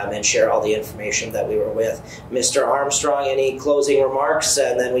and share all the information that we were with. Mr. Armstrong, any closing remarks,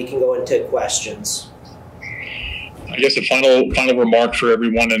 and then we can go into questions. I guess a final remark for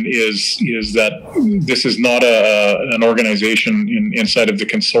everyone is that this is not an organization inside of the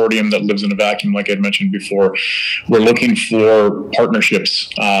consortium that lives in a vacuum, like I'd mentioned before. We're looking for partnerships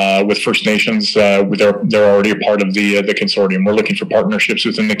with First Nations. They're already a part of the consortium. We're looking for partnerships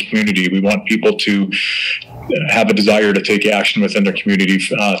within the community. We want people to have a desire to take action within their community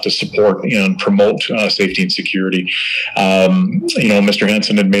to support and promote safety and security. Mr.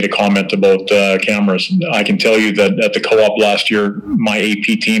 Henson had made a comment about cameras. I can tell you that at the co-op last year, my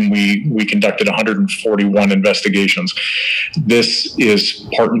AP team, we conducted 141 investigations. This is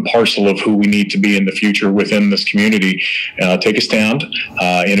part and parcel of who we need to be in the future within this community. Take a stand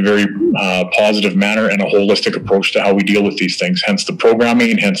in a very positive manner and a holistic approach to how we deal with these things, hence the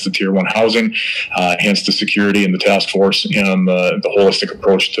programming, hence the Tier 1 housing, hence the security and the task force and the holistic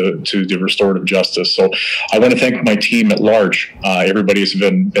approach to the restorative justice. So I want to thank my team at large. Everybody has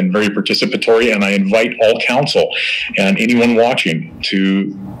been very participatory, and I invite all council and anyone watching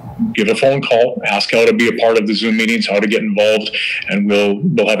to give a phone call, ask how to be a part of the Zoom meetings, how to get involved, and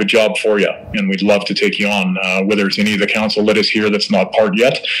we'll have a job for you. And we'd love to take you on, whether it's any of the council that is here that's not part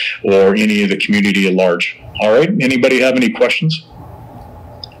yet, or any of the community at large. All right, anybody have any questions?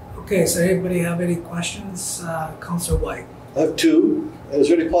 Okay, so anybody have any questions? Councillor Whyte. I have two. Is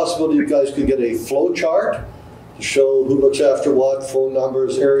there any possibility you guys could get a flow chart to show who looks after what, phone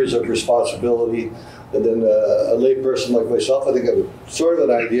numbers, areas of responsibility, and then a layperson like myself, I think I have sort of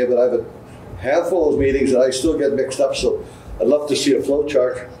an idea, but I have a handful of meetings and I still get mixed up, so I'd love to see a flow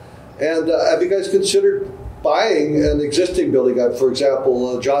chart. And have you guys considered buying an existing building? For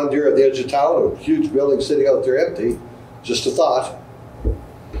example, John Deere at the edge of town, a huge building sitting out there empty. Just a thought.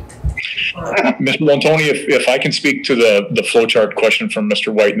 Mr. Wintoniw, if I can speak to the flowchart question from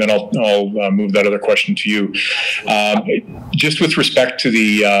Mr. Whyte, and then I'll move that other question to you. Just with respect to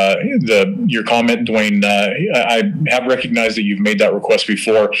your comment, Duane, I have recognized that you've made that request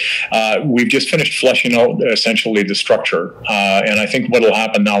before. We've just finished fleshing out essentially the structure, and I think what will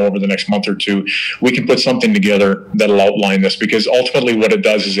happen now over the next month or two, we can put something together that'll outline this, because ultimately what it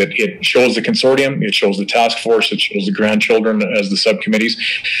does is it shows the consortium, it shows the task force, it shows the grandchildren as the subcommittees,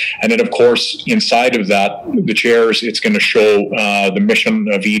 and then of course inside of that, the chairs, it's going to show the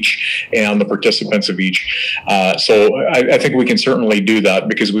mission of each and the participants of each. So I think we can certainly do that,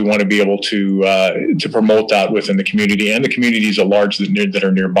 because we want to be able to promote that within the community and the communities at large that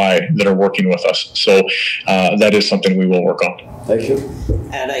are nearby that are working with us. So that is something we will work on. Thank you.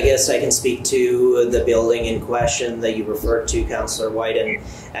 And I guess I can speak to the building in question that you referred to, Councillor Whyte,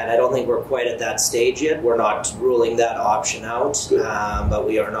 and I don't think we're quite at that stage yet. We're not ruling that option out, but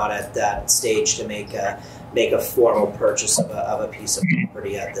we are not at that stage to make a formal purchase of a piece of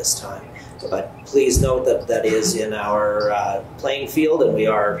property at this time. But please note that that is in our playing field, and we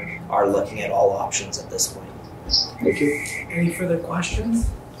are looking at all options at this point. Thank you. Any further questions?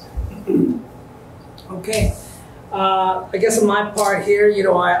 Okay. I guess on my part here,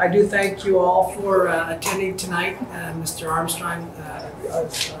 I do thank you all for attending tonight. Mr. Armstrong, a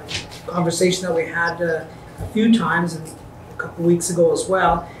conversation that we had a few times and a couple weeks ago as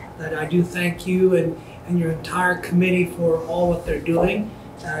well, that I do thank you and your entire committee for all what they're doing.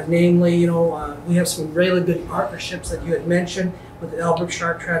 Namely, we have some really good partnerships that you had mentioned with the Alberta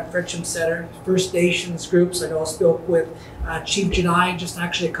Shark Friction Centre, First Nations groups. I know I spoke with Chief Gnida just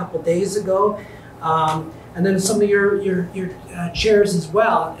actually a couple days ago. And then some of your chairs as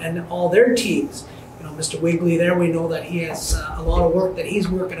well, and all their teams. Mr. Wigley there, we know that he has a lot of work that he's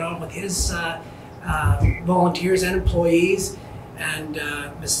working on with his volunteers and employees, and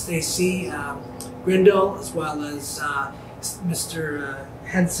Ms. Stacey Grindle, as well as Mr.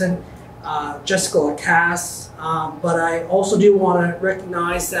 Henson, Jessica Lacasse, but I also do want to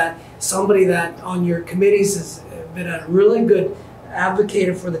recognize that somebody that on your committees has been a really good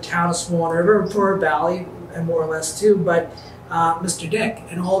advocate for the town of Swan River and for our valley, and more or less too, but Mr. Dick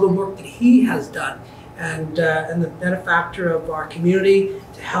and all the work that he has done, and the benefactor of our community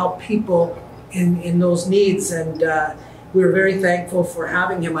to help people in those needs, and we're very thankful for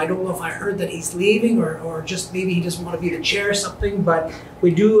having him. I don't know if I heard that he's leaving or just maybe he doesn't want to be the chair or something, but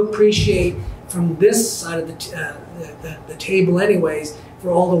we do appreciate from this side of the table anyways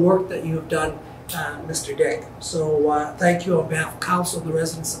for all the work that you have done, Mr. Dick. So thank you on behalf of council and the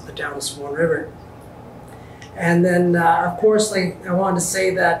residents of the town of Swan River. And then of course I wanted to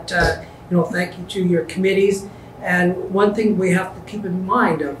say that thank you to your committees. And one thing we have to keep in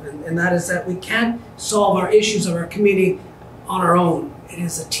mind and that is that we can't solve our issues of our community on our own. It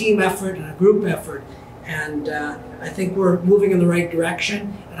is a team effort and a group effort. And I think we're moving in the right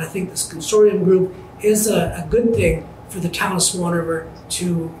direction. And I think this consortium group is a good thing for the town of Swan River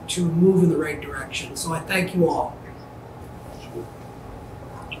to move in the right direction. So I thank you all.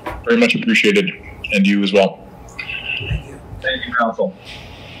 Very much appreciated, and you as well. Thank you. Thank you, Council.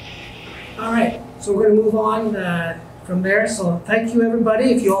 All right. So we're going to move on from there. So thank you, everybody.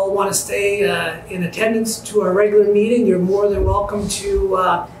 If you all want to stay in attendance to our regular meeting, you're more than welcome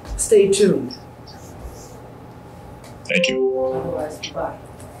to stay tuned. Thank you. Otherwise, goodbye.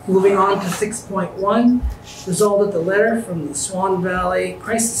 Moving on to 6.1, resolved that the letter from the Swan Valley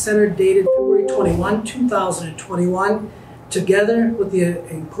Crisis Centre dated February 21, 2021, together with the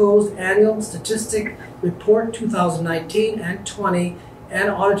enclosed annual statistic report 2019 and 20, and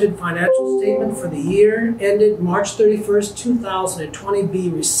audited financial statement for the year ended March 31st, 2020 be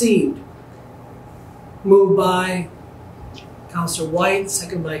received. Moved by Councillor Whyte,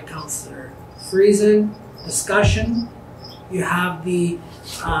 second by Councillor Friesen. Discussion. You have the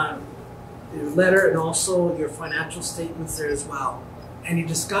letter and also your financial statements there as well. Any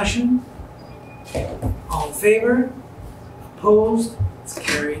discussion? All in favor? Opposed? It's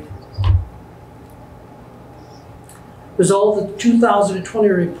carried. Resolve that the 2020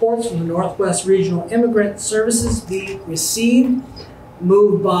 reports from the Northwest Regional Immigrant Services be received.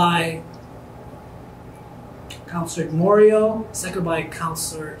 Moved by Councillor Moriaux, second by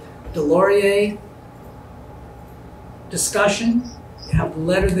Councillor Delaurier. Discussion. You have the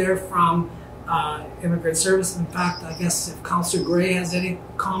letter there from Immigrant Services. In fact, I guess if Councillor Gray has any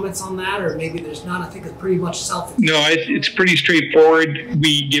comments on that, or maybe there's none, I think it's pretty much self-explanatory. No, it's pretty straightforward.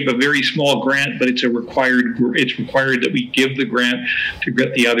 We give a very small grant, but it's required that we give the grant to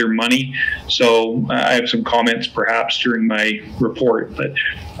get the other money. So I have some comments perhaps during my report, but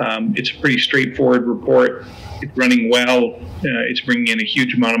it's a pretty straightforward report. It's running well. It's bringing in a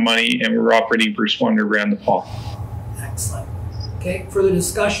huge amount of money, and we're operating for Swan River and the Poole. Excellent. Okay, further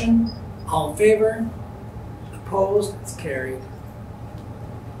discussion? All in favor? Opposed? It's carried.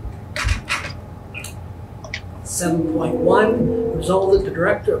 7.1, resolved that the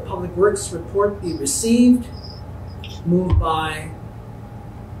Director of Public Works report be received. Moved by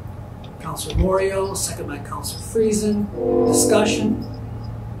Councillor Moriaux, second by Councillor Friesen. Discussion?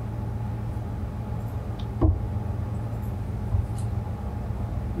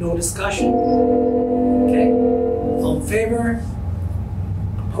 No discussion? Okay. All in favor?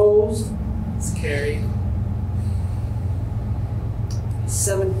 Opposed? It's carried.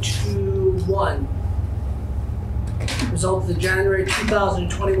 7.2.1. Result of the January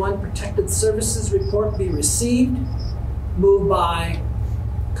 2021 Protected Services Report be received. Moved by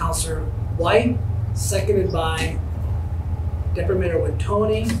Councillor Whyte, seconded by Deputy Mayor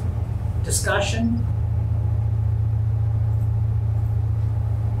Wintoniw. Discussion?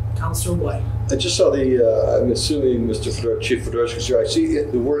 Councillor Whyte. I just saw I'm assuming Mr. Chief Fedorchuk is here. I see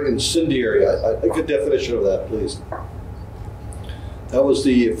the word incendiary. I'd like a definition of that, please. That was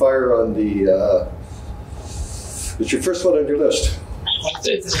the fire on the, it's your first one on your list.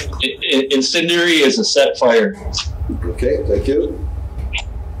 Incendiary is a set fire. Okay, thank you.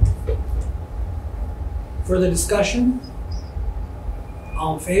 Further discussion?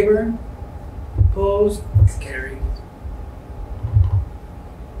 All in favor? Opposed? It's carried.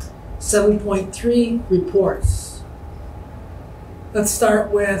 7.3 reports. Let's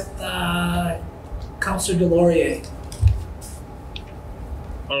start with Councillor Delaurier.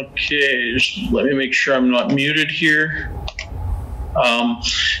 Okay, just let me make sure I'm not muted here.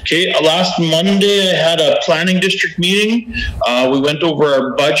 Okay, last Monday I had a planning district meeting. We went over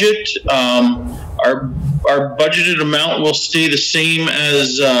our budget. our budgeted amount will stay the same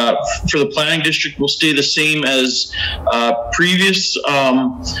as for the planning district will stay the same as previous,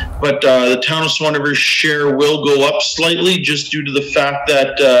 but the town of Swan River's share will go up slightly just due to the fact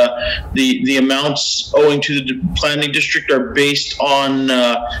that the amounts owing to the planning district are based on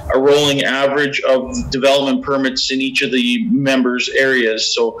a rolling average of development permits in each of the members'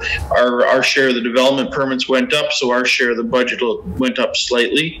 areas. So our share of the development permits went up, so our share of the budget went up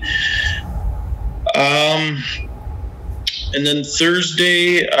slightly. And then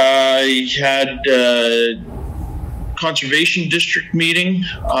Thursday, I had conservation district meeting.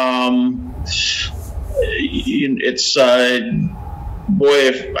 It's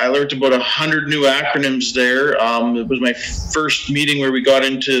boy, I learned about 100 new acronyms there. It was my first meeting where we got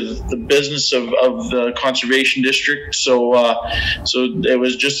into the business of the conservation district. So it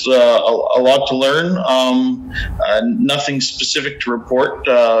was just a lot to learn. Nothing specific to report,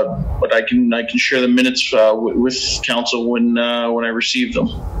 but I can share the minutes with council when I receive them.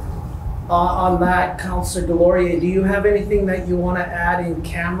 On that, Councillor Delaurier, do you have anything that you want to add in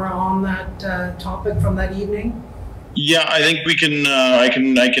camera on that topic from that evening? Yeah, I think we can. I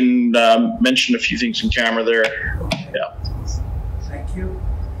can mention a few things in camera there. Okay. Yeah. Thank you.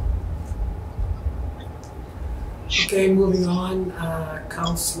 Okay, moving on.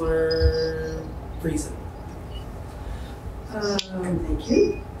 Councillor Friesen. Thank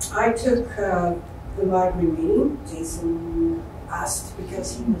you. I took the library meeting. Jason asked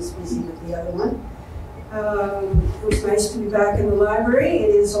because he was busy with the other one. It was nice to be back in the library.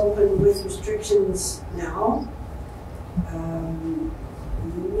 It is open with restrictions now.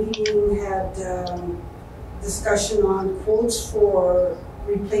 The meeting had discussion on quotes for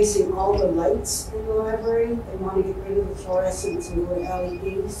replacing all the lights in the library. They want to get rid of the fluorescents and go to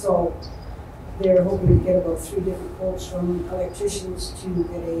LED, so they're hoping to get about 3 different quotes from electricians to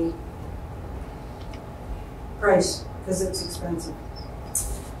get a price, because it's expensive.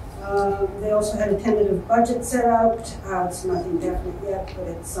 They also had a tentative budget set out. It's nothing definite yet, but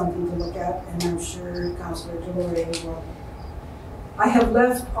it's something to look at, and I'm sure Councillor Delaurier will. I have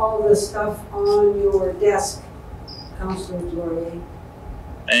left all the stuff on your desk, Councillor Delaurier.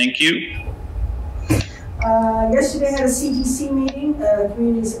 Thank you. Yesterday I had a CDC meeting,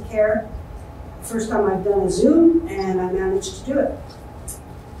 Communities of Care. First time I've done a Zoom, and I managed to do it.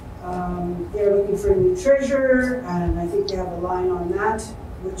 They're looking for a new treasurer, and I think they have a line on that,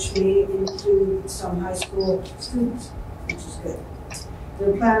 which may include some high school students, which is good.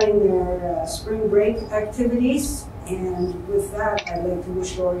 They're planning their spring break activities, and with that, I'd like to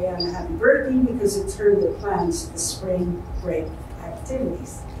wish Lorianne a happy birthday because it's her that plans the spring break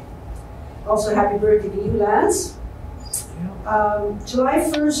activities. Also, happy birthday to you, Lance. July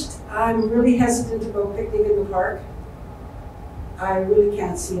 1st, I'm really hesitant about picnic in the park. I really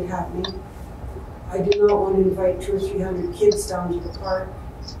can't see it happening. I do not want to invite 200 or 300 kids down to the park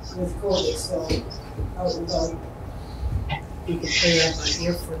with COVID, so out and about. You can play that by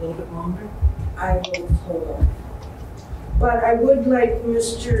ear for a little bit longer. I will hold on. But I would like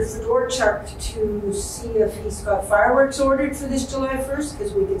Mr. Fedorchuk to see if he's got fireworks ordered for this July 1st,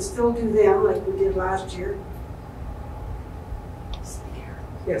 because we can still do them like we did last year.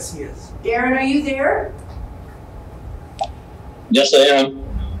 Yes, he is. Darren, are you there? Yes, I am.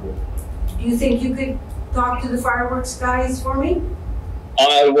 Do you think you could talk to the fireworks guys for me?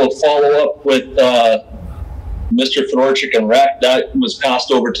 I will follow up with Mr. Fedorchuk and Rec. That was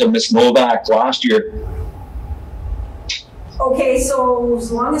passed over to Ms. Novak last year. Okay, so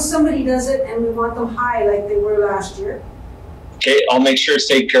as long as somebody does it and we want them high like they were last year. Okay, I'll make sure it's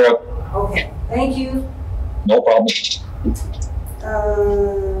taken care of. Okay, thank you. No problem.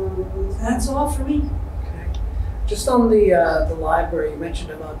 That's all for me. Okay. Just on the library, you mentioned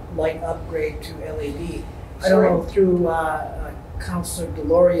about light upgrade to LED. I don't know through Councillor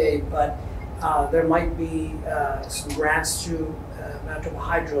Delaurier, but there might be some grants through Manitoba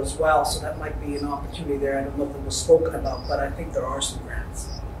Hydro as well, so that might be an opportunity there. I don't know if it was spoken about, but I think there are some grants.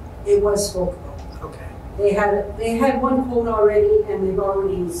 It was spoken about. Okay. They had one quote already, and they've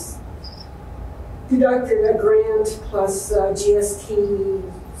already deducted a grant plus GST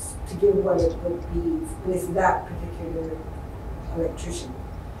to give what it would be with that particular electrician.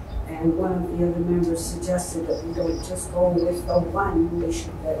 And one of the other members suggested that we don't just go with the one, we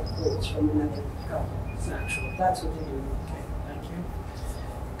should get quotes from another couple. Actually, that's what they do. Okay, thank you.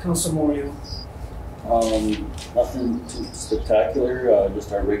 Councillor Moriaux. Nothing too spectacular,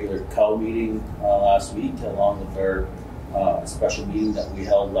 just our regular cow meeting last week, along with our special meeting that we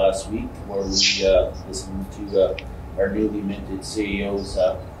held last week, where we listened to our newly minted CEO's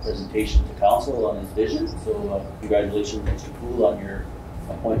presentation to council on his vision. So congratulations, Mr. Poole, on your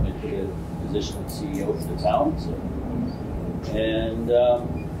appointment to the position of CEO for the town. So. And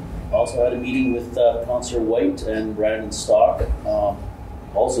also had a meeting with Councillor Whyte and Brandon Stock,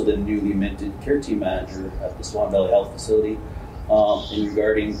 also the newly minted care team manager at the Swan Valley Health Facility, in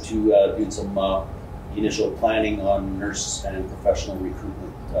regarding to doing some initial planning on nurse and professional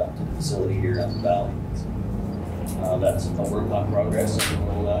recruitment to the facility here in the valley. So, that's a work on progress,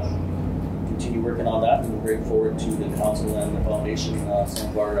 and we'll continue working on that, and we'll bring forward to the council and the foundation some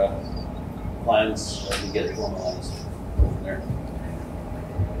of our plans as we get it formalized from there.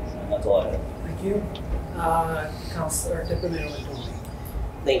 And that's all I have. Thank you. Councillor Wintoniw.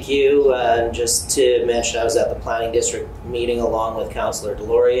 Thank you. Just to mention, I was at the Planning District meeting along with Councillor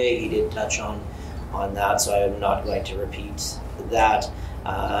Delaurier. He did touch on that, so I'm not going to repeat that.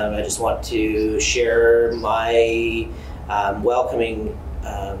 I just want to share my welcoming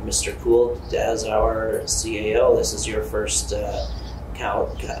Mr. Poole as our CAO. This is your first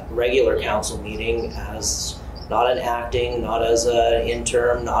regular council meeting as not an acting, not as an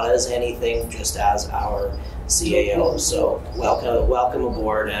interim, not as anything, just as our CAO. So welcome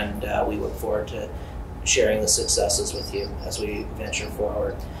aboard, and we look forward to sharing the successes with you as we venture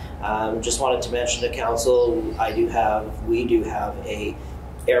forward. Just wanted to mention to council, we do have a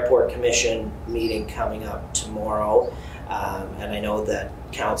Airport Commission meeting coming up tomorrow, and I know that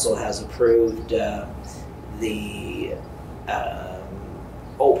council has approved the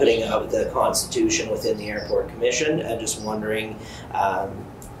opening of the Constitution within the Airport Commission, and just wondering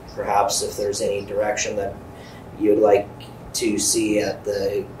perhaps if there's any direction that you'd like to see at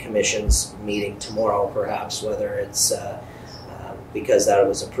the Commission's meeting tomorrow, perhaps, whether it's because that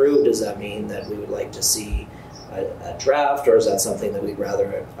was approved, does that mean that we would like to see a draft, or is that something that we'd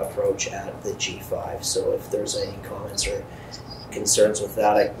rather approach at the G5? So if there's any comments or concerns with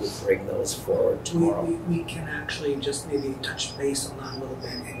that, I would bring those forward tomorrow. We can actually just maybe touch base on that a little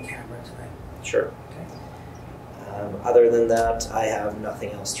bit in camera tonight. Sure. Okay. Other than that, I have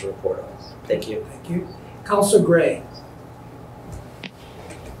nothing else to report on. Thank you. Thank you. Councillor Gray.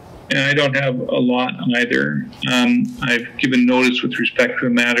 And I don't have a lot either. I've given notice with respect to a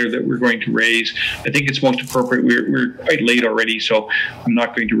matter that we're going to raise. I think it's most appropriate. We're quite late already, so I'm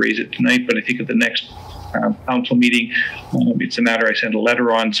not going to raise it tonight, but I think at the next council meeting, it's a matter I sent a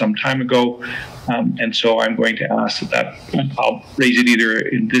letter on some time ago, and so I'm going to ask that I'll raise it either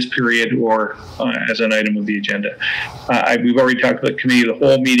in this period or as an item of the agenda. We've already talked about committee of the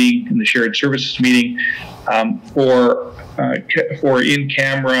whole meeting and the shared services meeting. For in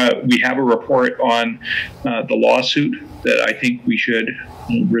camera, we have a report on the lawsuit that I think we should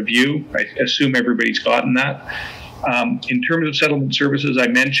review. I assume everybody's gotten that. In terms of settlement services, I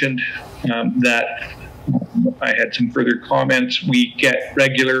mentioned that I had some further comments. We get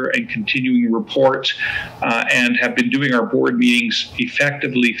regular and continuing reports and have been doing our board meetings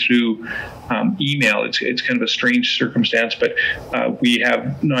effectively through email. It's kind of a strange circumstance, but we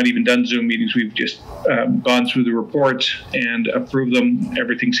have not even done Zoom meetings. We've just gone through the reports and approved them.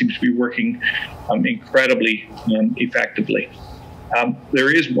 Everything seems to be working incredibly effectively. There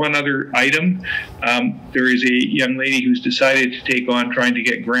is one other item. There is a young lady who's decided to take on trying to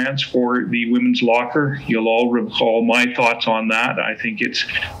get grants for the women's locker. You'll all recall my thoughts on that. I think it's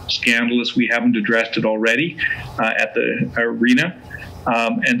scandalous we haven't addressed it already at the arena.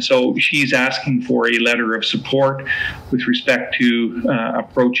 And so she's asking for a letter of support with respect to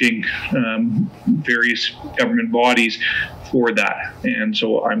approaching various government bodies for that. And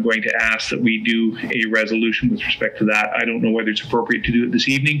so I'm going to ask that we do a resolution with respect to that. I don't know whether it's appropriate to do it this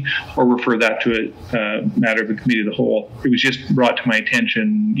evening or refer that to a matter of the committee of the whole. It was just brought to my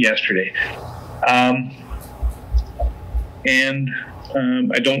attention yesterday. I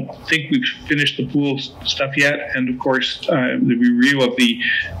don't think we've finished the Poole stuff yet. And of course, the review of the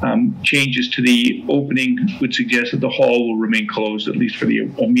changes to the opening would suggest that the hall will remain closed, at least for the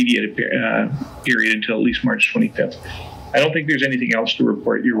immediate period until at least March 25th. I don't think there's anything else to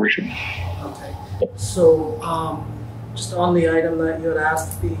report, Your Worship. Okay. So just on the item that you had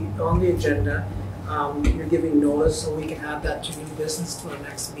asked to be on the agenda, you're giving notice so we can add that to new business to our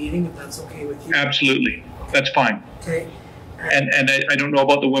next meeting, if that's okay with you? Absolutely. That's fine. Okay. And I don't know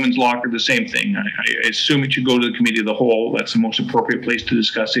about the women's locker, the same thing. I assume it should go to the committee of the whole. That's the most appropriate place to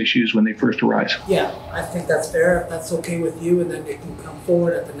discuss issues when they first arise. Yeah, I think that's fair. If that's okay with you, and then it can come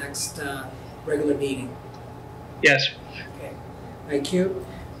forward at the next regular meeting. Yes. Okay. Thank you.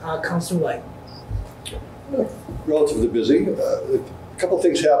 Councillor Whyte. Relatively busy. A couple of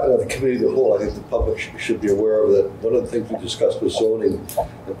things happened at the committee of the whole. I think the public should be aware of that. One of the things we discussed was zoning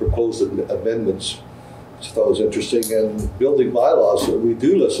and proposed amendments, which I thought was interesting, and building bylaws. So we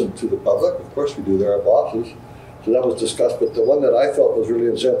do listen to the public. Of course we do. They're our bosses. So that was discussed, but the one that I felt was really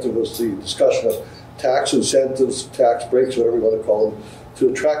incentive was the discussion of tax incentives, tax breaks, whatever you want to call them, to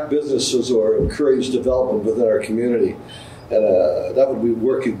attract businesses or encourage development within our community. And that would be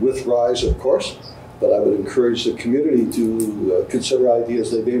working with RISE, of course, but I would encourage the community to consider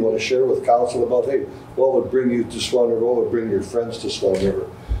ideas they may want to share with council about, hey, what would bring you to Swan River, what would bring your friends to Swan River,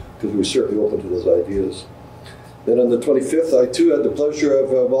 because we're certainly open to those ideas. Then on the 25th, I too had the pleasure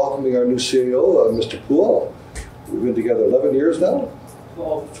of welcoming our new CEO, Mr. Poole. We've been together 11 years now,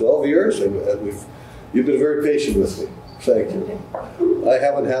 12 years, and you've been very patient with me. Thank you. I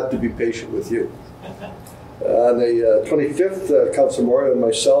haven't had to be patient with you. On the 25th, Councillor Moriaux and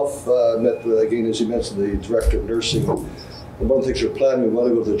myself met with, again, as you mentioned, the Director of Nursing. And one of the things we're planning, we want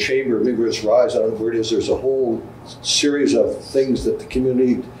to go to the Chamber, maybe it's RISE, I don't know where it is, there's a whole series of things that the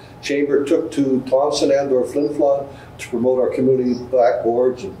community Chamber took to Thompson and or Flin Flon to promote our community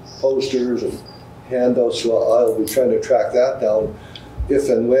blackboards and posters and handouts. So I'll be trying to track that down if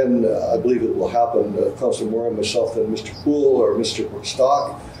and when I believe it will happen. Councillor Moore, myself, and Mr. Poole or Mr.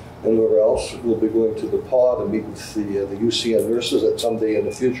 Stock and whoever else will be going to the pod and meet with the UCN nurses at some day in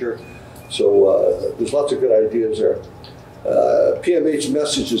the future. So there's lots of good ideas there. PMH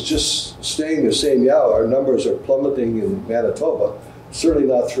message is just staying the same. Yeah, our numbers are plummeting in Manitoba, certainly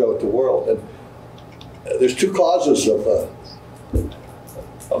not throughout the world. And there's two causes of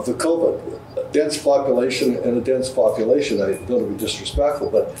the COVID. A dense population and a dense population. I don't want to be disrespectful,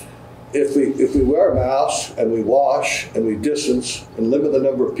 but if we wear masks and we wash and we distance and limit the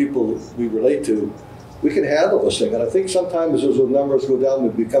number of people we relate to, we can handle this thing. And I think sometimes as those numbers go down,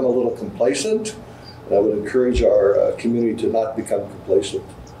 we become a little complacent. And I would encourage our community to not become complacent.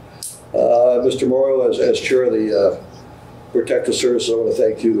 Mr. Moriaux, as chair of the Protective Service, I want to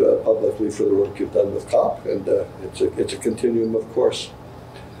thank you publicly for the work you've done with COP, and it's a continuum, of course.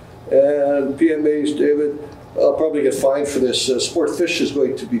 And PMAs, David, I'll probably get fined for this. Sport Fish is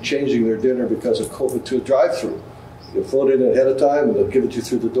going to be changing their dinner because of COVID to a drive-through. You phone in ahead of time and they'll give it to you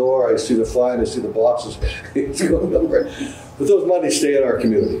through the door. I see the fine, I see the boxes. It's going over. But those monies stay in our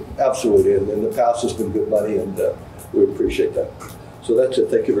community, absolutely. And in the past, it's been good money, and we appreciate that. So that's it.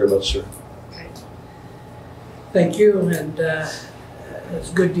 Thank you very much, sir. Thank you, and it's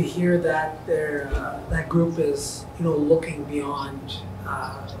good to hear that that group is, looking beyond,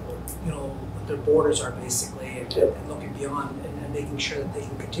 what their borders are basically, and looking beyond and making sure that they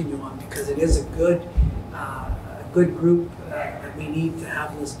can continue on, because it is a good group that we need to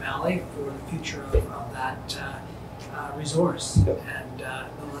have in this valley for the future of that resource. Yep. And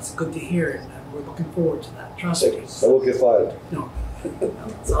that's good to hear, and we're looking forward to that. Trust me. I won't get fired. No,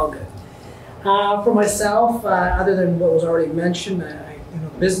 it's all good. For myself, other than what was already mentioned,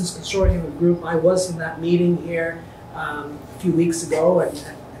 Business Consortium Group, I was in that meeting here a few weeks ago, and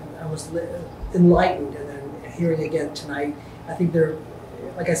I was enlightened, and then hearing again tonight, I think they're,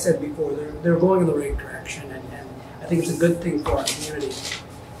 like I said before, they're going in the right direction, and I think it's a good thing for our community.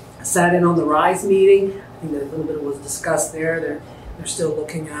 I sat in on the RISE meeting. I think that a little bit was discussed there. They're still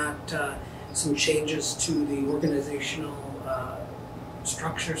looking at some changes to the organizational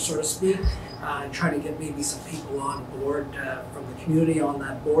structure, so to speak, and trying to get maybe some people on board from the community on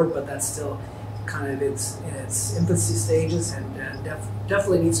that board, but that's still kind of in its infancy stages, and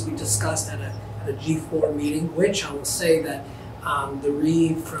definitely needs to be discussed at a G4 meeting, which I will say that the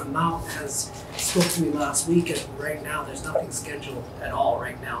Reeve from Mount has spoke to me last week, and right now there's nothing scheduled at all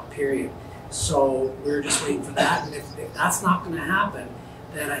right now, period. So we're just waiting for that, and if that's not going to happen,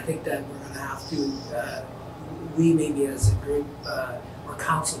 then I think that we're going to have to, we maybe as a group or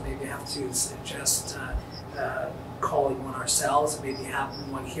council maybe have to suggest calling one ourselves, and maybe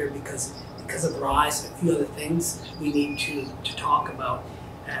having one here because of RISE and a few other things we need to talk about.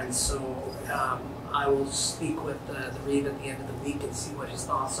 And so I will speak with the Reeve at the end of the week and see what his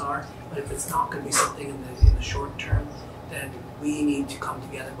thoughts are. But if it's not going to be something in the short term, then we need to come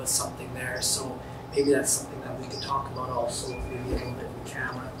together with something there. So maybe that's something that we can talk about also, maybe a little bit in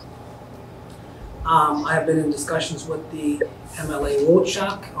camera. I have been in discussions with the MLA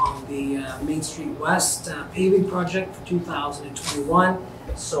Wochuk on the Main Street West paving project for 2021.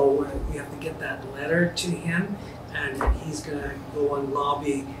 So we have to get that letter to him, and he's going to go and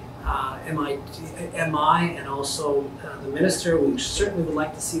lobby MI and also the minister. We certainly would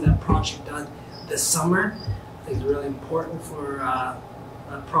like to see that project done this summer. I think it's really important for a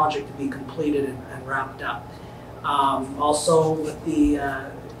project to be completed and wrapped up. Also with the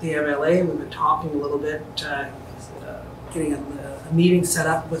MLA, we've been talking a little bit, getting a meeting set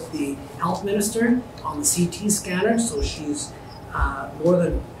up with the health minister on the CT scanner. So she's more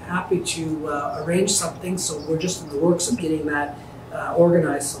than happy to arrange something. So we're just in the works of getting that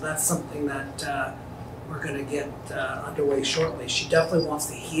organized. So that's something that we're going to get underway shortly. She definitely wants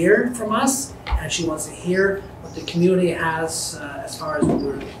to hear from us, and she wants to hear what the community has as far as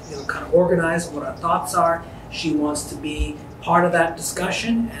we're kind of organized, what our thoughts are. She wants to be part of that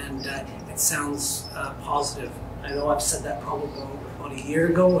discussion, and it sounds positive. I know I've said that probably about a year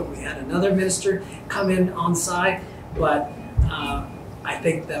ago when we had another minister come in on side, but I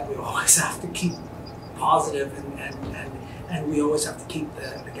think that we always have to keep positive, and we always have to keep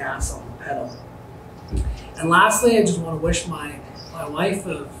the gas on the pedal. And lastly, I just want to wish my wife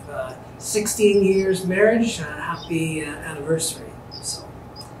of 16 years marriage a happy anniversary. So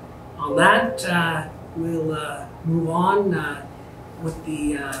on that, we'll move on with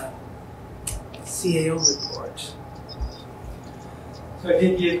the CAO report. So I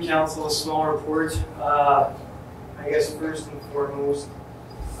did give council a small report. I guess first and foremost,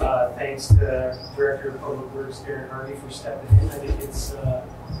 thanks to Director of Public Works, Darren Harvey, for stepping in. I think it's a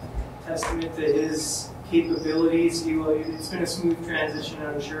testament to his capabilities. It's been a smooth transition, and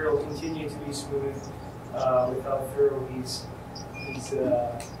I'm sure it'll continue to be smooth with how thorough he's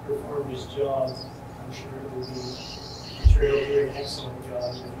performed his job. I'm sure he'll do an excellent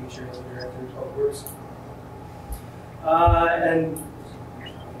job in the future as Director of Public Works. And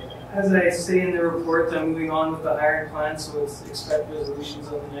as I say in the report, I'm moving on with the hiring plan, so expect resolutions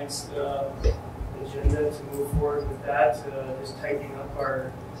on the next agenda to move forward with that. Just tightening up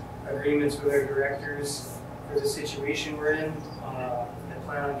our agreements with our directors for the situation we're in. I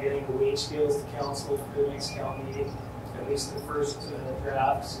plan on getting the wage scales to council for the next council meeting, at least the first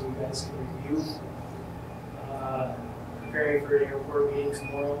draft, so you guys can review. Preparing for an airport meeting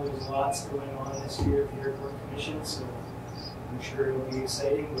tomorrow. There's lots going on this year at the Airport Commission, so I'm sure it'll be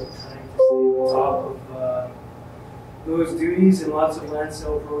exciting, but trying to stay on top of those duties, and lots of land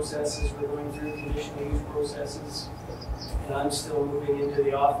sale processes. We're going through conditional use processes, and I'm still moving into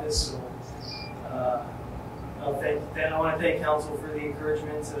the office, so I want to thank council for the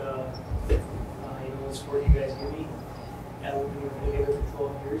encouragement, the support you guys give me, and we've been working together for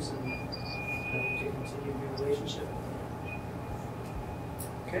 12 years, and to continue the relationship.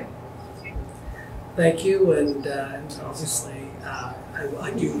 Okay. Thank you, and obviously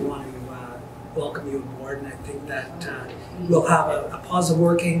I do want to welcome you aboard, and I think that we'll have a positive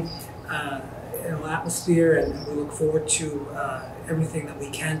working atmosphere, and we look forward to everything that we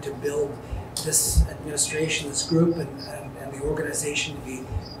can to build this administration, this group, and the organization to be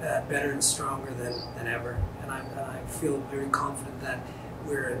better and stronger than ever. And I feel very confident that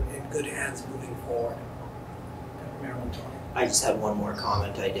we're in good hands moving forward. Mayor Wintoniw. I just had one more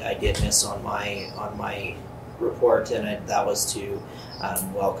comment I did miss on my report, and that was to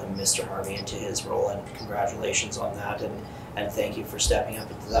welcome Mr. Harvey into his role, and congratulations on that, and thank you for stepping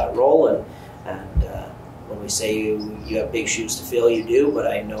up into that role. And when we say you have big shoes to fill, you do, but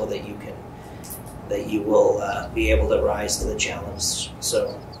I know that you will be able to rise to the challenge.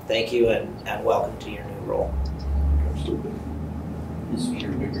 So thank you, and welcome to your new role. His feet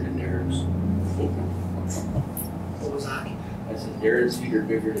are bigger than Darren's. What was that? I said Darren's feet are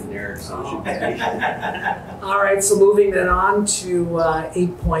bigger than Darren's, so it should be. All right, so moving then on to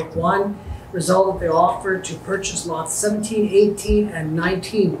 8.1. Result of the offer to purchase lots 17, 18, and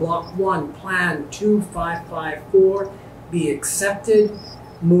 19, Block 1, Plan 2554 be accepted.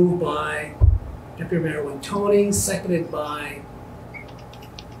 Moved by Deputy Mayor Wintoniw, seconded by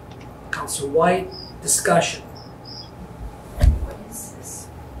Councillor Whyte. Discussion. What is this?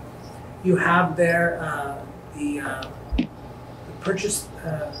 You have there the purchase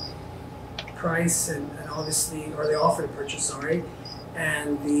price and obviously, or the offer to purchase, sorry,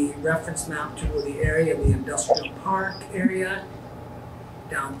 and the reference map to the area, the industrial park area,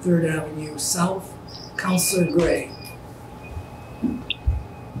 down 3rd Avenue South. Councillor Gray.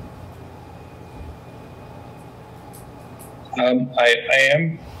 I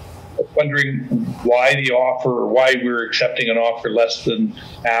am wondering why the offer, or why we're accepting an offer less than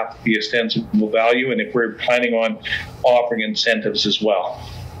half the ostensible value, and if we're planning on offering incentives as well.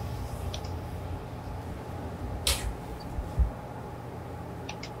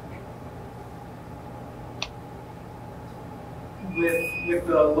 With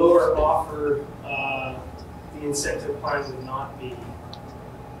the lower offer, the incentive plan would not be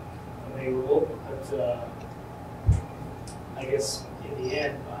available, but I guess in the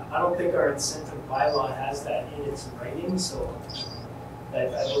end, I don't think our incentive bylaw has that in its writing, so I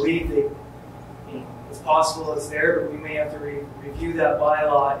believe that it's possible it's there, but we may have to review that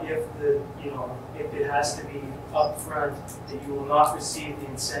bylaw if it has to be upfront that you will not receive the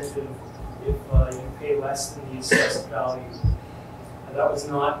incentive if you pay less than the assessed value. That was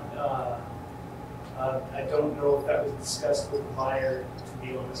not. I don't know if that was discussed with the buyer, to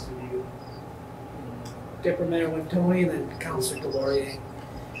be honest with you. Deputy Mayor Wintoniw, then Councillor Delaurier.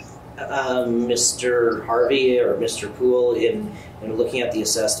 Mr. Harvey or Mr. Poole, in looking at the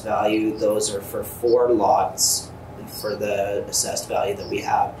assessed value, those are for 4 lots for the assessed value that we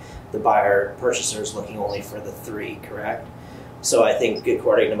have. The purchaser is looking only for the 3, correct? So I think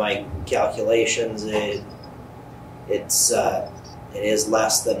according to my calculations, it is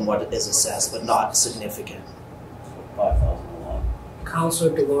less than what is assessed, but not significant. 5,000 a lot.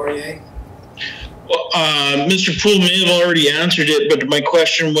 Councillor Delaurier. Well, Mr. Poole may have already answered it, but my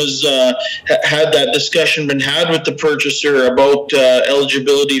question was, had that discussion been had with the purchaser about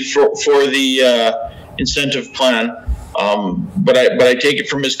eligibility for the incentive plan? But I take it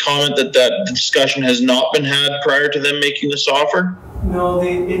from his comment that the discussion has not been had prior to them making this offer? No,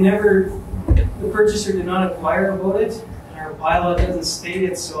 the purchaser did not inquire about it, and our bylaw doesn't state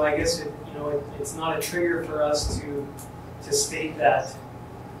it, so I guess it's not a trigger for us to state that.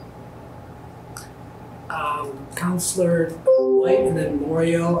 Councillor Whyte, and then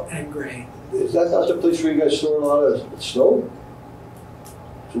Moriaux and Gray. Is that not the place where you guys store a lot of snow?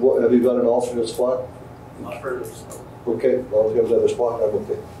 So what, have you got an alternate spot? Not further snow. Okay, as long as you have another spot, I'm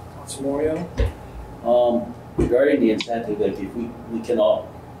okay. Councillor Moriaux? Regarding the incentive, like if we cannot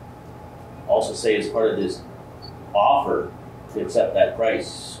also say as part of this offer to accept that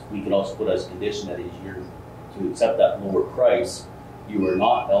price, we can also put as a condition that each year to accept that lower price, you are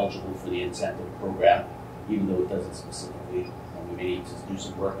not eligible for the incentive program, even though it doesn't specifically. And we may need to do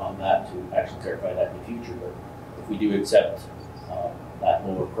some work on that to actually clarify that in the future. But if we do accept that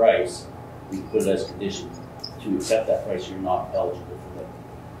lower price, we can put it as a condition to accept that price, you're not eligible for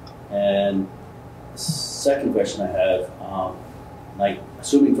that. And the second question I have, like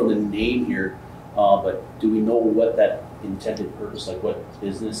assuming from the name here, but do we know what that intended purpose, like what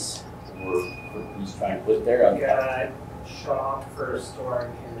business or he's trying to put there? Yeah, shop for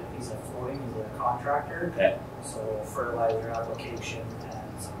storing he's a floating, he's a contractor. Okay. So fertilizer application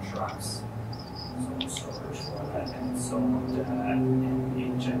and some trucks. So storage for that, and it's sold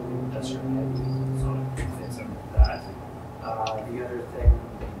in general industrial heavy, so it fits in with that. The other thing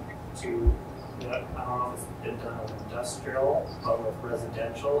too, I don't know if it's been done with industrial, but with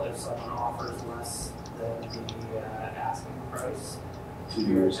residential, if someone offers less than the asking price, 2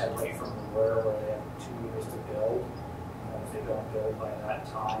 years. I'd wait from where they have 2 years to build. If they don't build by that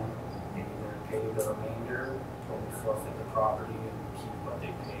time, they either pay the remainder or we forfeit the property and keep what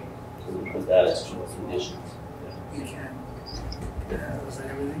they paid. So we put that as two conditions. You can. Was that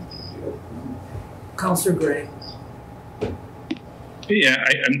everything? Councillor Gray. Yeah,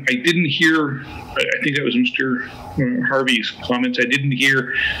 I didn't hear, I think that was Mr. Harvey's comments. I didn't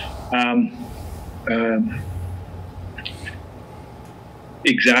hear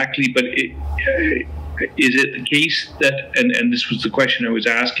exactly, but is it the case that, and this was the question I was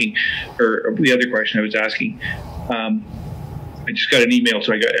asking, or the other question I was asking, I just got an email,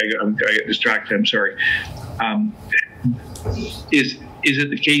 so I got distracted, I'm sorry. Is it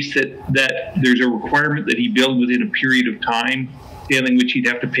the case that there's a requirement that he build within a period of time, failing which he'd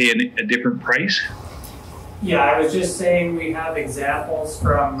have to pay a different price? Yeah, I was just saying we have examples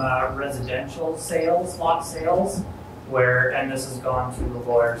from residential sales, lot sales, where, and this has gone through the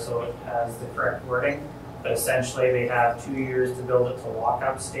lawyer, so it has the correct wording, but essentially they have 2 years to build it to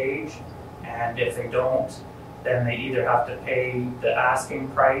lock-up stage, and if they don't, then they either have to pay the asking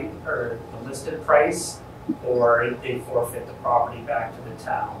price or the listed price, or they forfeit the property back to the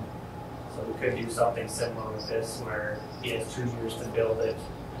town. So we could do something similar with this, where he has 2 years to build it,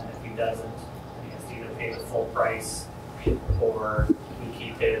 and if he doesn't, then he has to either pay the full price, or we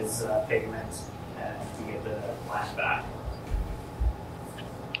keep his payment and we get the land back.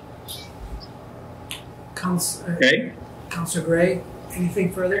 Councillor Gray,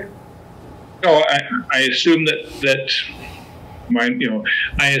 anything further? No, I assume that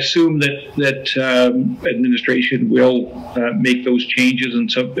I assume that administration will make those changes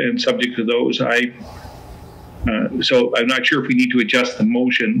and subject to those. So I'm not sure if we need to adjust the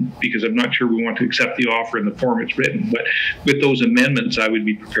motion, because I'm not sure we want to accept the offer in the form it's written. But with those amendments, I would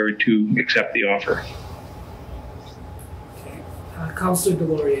be prepared to accept the offer. Okay. Councillor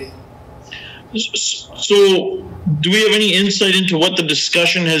Delaurier. So, do we have any insight into what the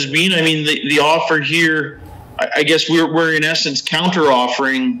discussion has been? I mean, the offer here, I guess we're in essence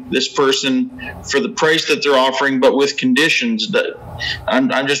counter-offering this person for the price that they're offering, but with conditions. That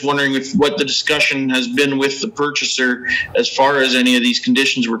I'm just wondering what the discussion has been with the purchaser as far as any of these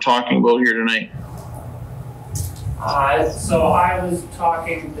conditions we're talking about here tonight. So I was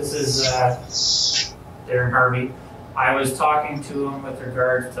talking, this is Darren Harvey. I was talking to him with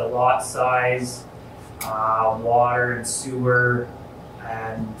regards to lot size, water and sewer,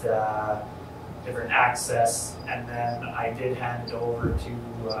 and different access, and then I did hand it over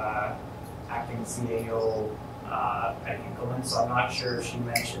to acting CAO Enkelman, so I'm not sure if she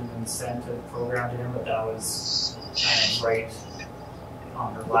mentioned the incentive program to him, but that was kind of right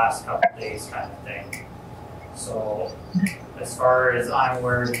on her last couple of days kind of thing. So as far as I'm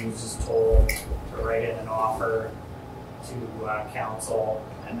aware, he was just told to write in an offer to council,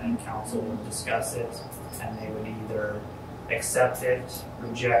 and then council would discuss it, and they would either accept it,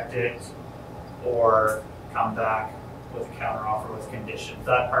 reject it, or come back with a counteroffer with conditions.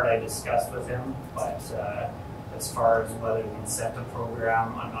 That part I discussed with him, but as far as whether the incentive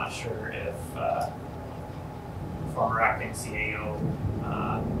program, I'm not sure if former acting CAO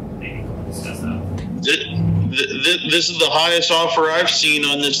maybe can discuss that. This is the highest offer I've seen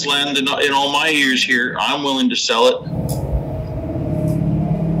on this land in all my years here. I'm willing to sell it.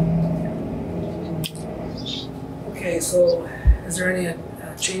 Okay, so is there any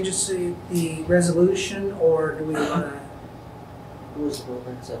changes to the resolution, or do we want to? Who was the mover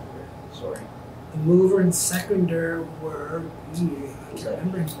and seconder? Sorry. The mover and seconder were, I can't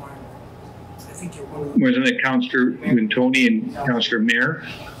remember anymore. I think you're one of them. Wasn't it Councillor Wintoniw and Councillor Mayer?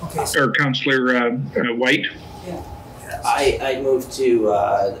 Okay, so or Councillor Whyte? Yeah. I moved to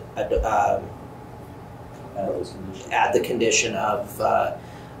add the condition of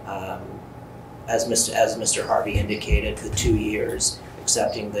as Mr. Harvey indicated, the 2 years,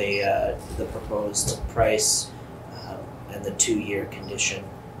 accepting the proposed price and the 2-year condition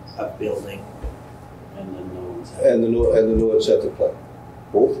of building. And then no incentive plan.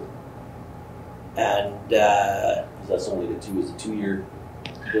 Both. And that's only the 2-year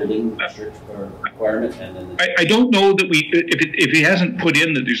building requirement, and then I don't know that if he hasn't put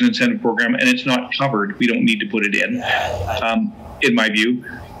in that there's an incentive program and it's not covered, we don't need to put it in. In my view.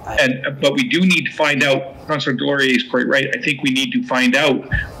 But we do need to find out, Councillor Delaurier is quite right, I think we need to find out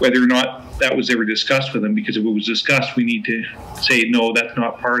whether or not that was ever discussed with him, because if it was discussed, we need to say, no, that's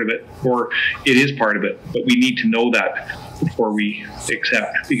not part of it, or it is part of it, but we need to know that before we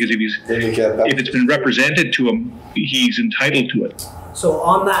accept, because if it's been represented to him, he's entitled to it. So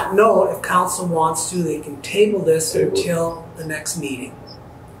on that note, if council wants to, they can table this until the next meeting.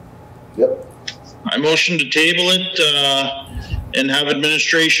 Yep. I motion to table it and have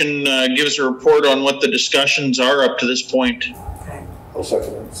administration give us a report on what the discussions are up to this point. Okay. I'll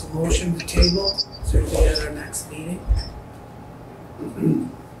second that. So motion to table, certainly at our next meeting.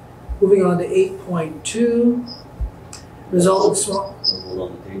 Moving on to 8.2. Result of Swan. vote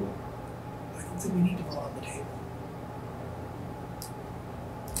on the table. I don't think we need to vote on the table.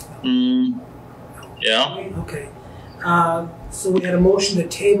 Yeah. Okay. So we had a motion to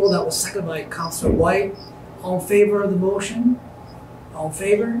table that was seconded by Councillor Whyte. All in favor of the motion? All in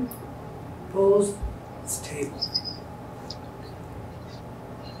favor? Opposed? It's tabled.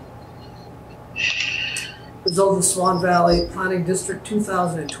 Result of the Swan Valley Planning District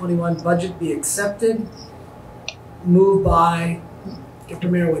 2021 budget be accepted. Moved by Deputy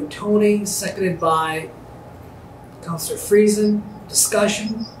Mayor Wintoniw, seconded by Councillor Friesen.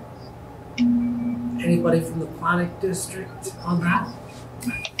 Discussion? Anybody from the planning district on that?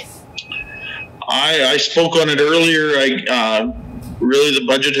 I spoke on it earlier. Really, the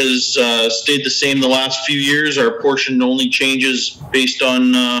budget has stayed the same the last few years. Our portion only changes based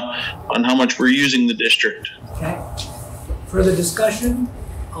on how much we're using the district. Okay. Further discussion?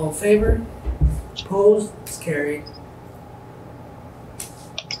 All in favor? Opposed? It's carried.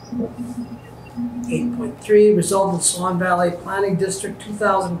 8.3, result of Swan Valley Planning District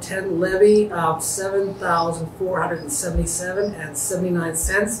 2010 levy of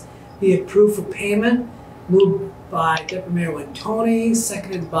 $7,477.79 be approved for payment. Moved by Deputy Mayor Wintoniw,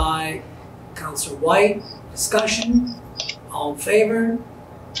 seconded by Councillor Whyte. Discussion? All in favor?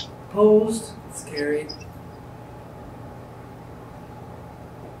 Opposed? It's carried.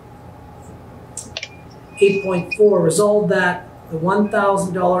 8.4, resolved that the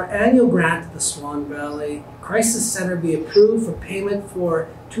 $1,000 annual grant to the Swan Valley Crisis Centre be approved for payment for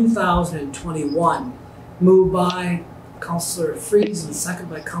 2021. Moved by Councillor Friesen, seconded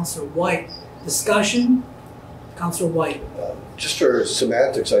by Councillor Whyte. Discussion? Councillor Whyte. Just for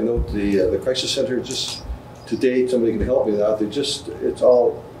semantics, I note the Crisis Centre, just to date, somebody can help me with that, it's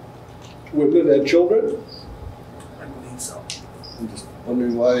all women and children? I believe so. I'm just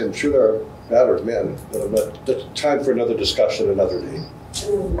wondering why. I'm sure there are battered men, but that's time for another discussion another day.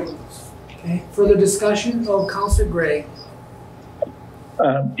 Okay, further discussion? Oh, Councillor Gray.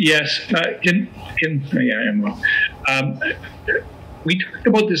 Yes, I am wrong. We talked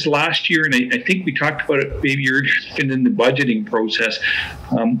about this last year, and I think we talked about it maybe in the budgeting process,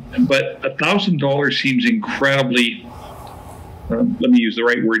 but $1,000 seems incredibly, let me use the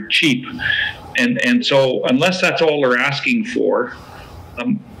right word, cheap. And so unless that's all they're asking for,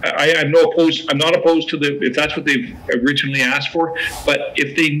 I'm not opposed to if that's what they've originally asked for. But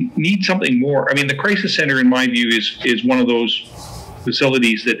if they need something more, I mean, the crisis center, in my view, is one of those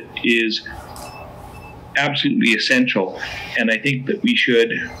facilities that is absolutely essential. And I think that we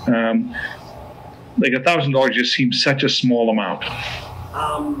should, like $1,000 just seems such a small amount.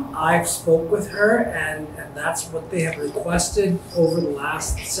 I've spoke with her, and that's what they have requested over the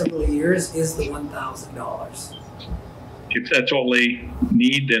last several years is the $1,000. If that's all they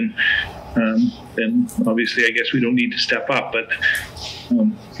need, then obviously I guess we don't need to step up. But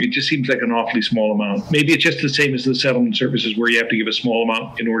it just seems like an awfully small amount. Maybe it's just the same as the settlement services, where you have to give a small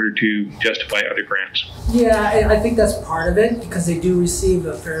amount in order to justify other grants. Yeah, I think that's part of it, because they do receive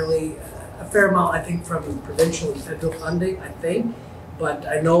a fair amount, I think, from provincial and federal funding, I think. But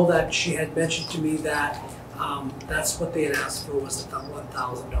I know that she had mentioned to me that that's what they had asked for, was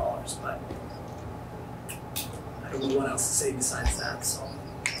 $1,000. But I don't know what else to say besides that. So,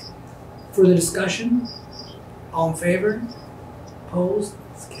 further discussion? All in favor? Opposed?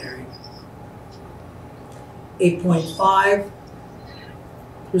 It's carried. 8.5.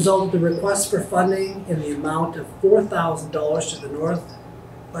 Result of the request for funding in the amount of $4,000 to the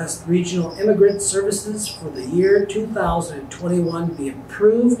Northwest Regional Immigrant Services for the year 2021 be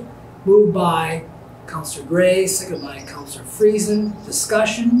approved. Moved by Councillor Gray, seconded by Councillor Friesen.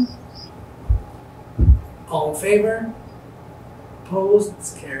 Discussion? All in favor? Opposed?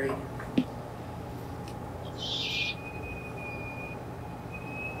 It's carried.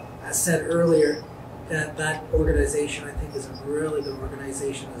 I said earlier that organization, I think, is a really good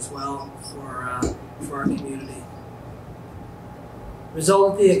organization as well for our community.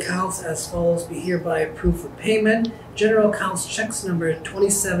 Result of the accounts as follows be hereby approved for payment. General accounts checks number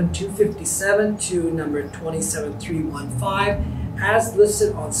 27,257 to number 27,315 as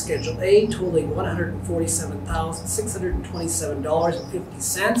listed on Schedule A, totaling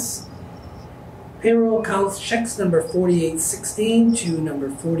 $147,627.50. Payroll accounts checks number 4816 to number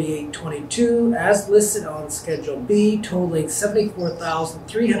 4822 as listed on Schedule B, totaling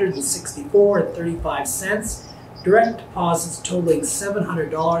 $74,364.35. Direct deposits totaling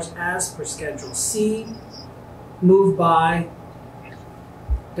 $700 as per Schedule C. Moved by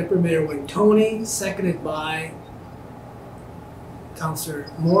Deputy Mayor Wintoniw, seconded by Councillor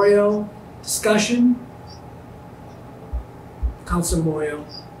Moriaux. Discussion? Councillor Moriaux.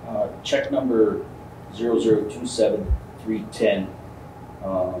 Check number 0027310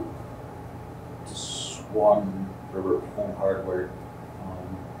 to Swan River Home Hardware.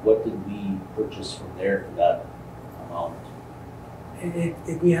 What did we purchase from there for that amount?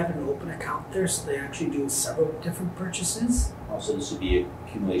 We have an open account there, so they actually do several different purchases. So this would be an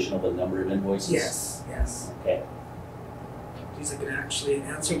accumulation of a number of invoices? Yes, yes. Okay. Please, I can actually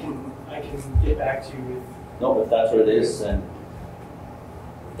answer one of them. I can get back to you. No, if that's what it is, then.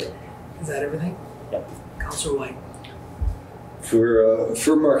 Is that everything? Yep. Councillor Whyte. For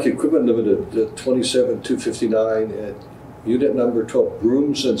Firmark Equipment Limited, 27,259 at unit number 12,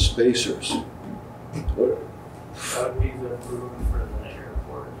 brooms and spacers. What? That would be the broom for the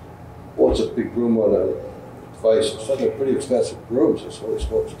airport. Well, it's a big broom on a device. So they're pretty expensive brooms. That's what it's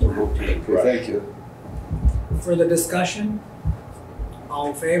supposed to do. Okay, thank you. Further discussion? All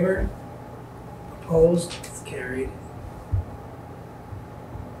in favor? Opposed? It's carried.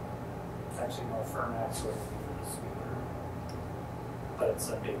 It's actually more Firmax with for the sweeper, but it's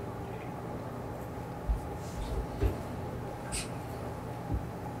a big rotating.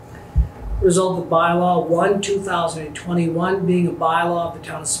 Result of bylaw 1/2021 being a bylaw of the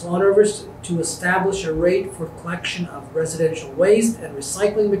town of Swan River to establish a rate for collection of residential waste and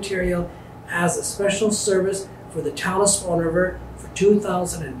recycling material as a special service for the town of Swan River for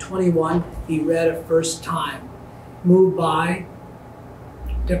 2021 be read a first time. Moved by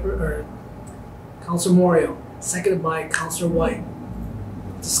Councillor Moriaux, seconded by Councillor Whyte.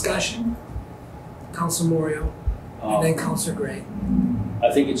 Discussion? Councillor Moriaux, and then Councillor Gray. I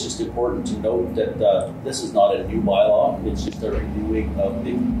think it's just important to note that this is not a new bylaw. It's just a renewing of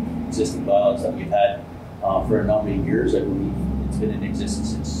the existing bylaws that we've had for a number of years. I believe it's been in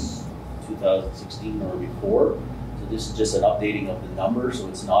existence since 2016 or before. So this is just an updating of the number. So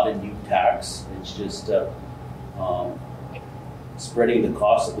it's not a new tax. It's just spreading the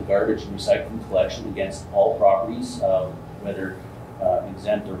cost of the garbage and recycling collection against all properties, whether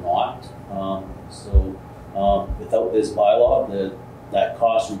exempt or not. Without this bylaw, that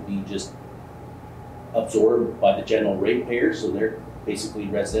cost would be just absorbed by the general ratepayers, so their basically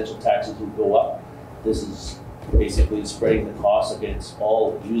residential taxes would go up. This is basically spreading the cost against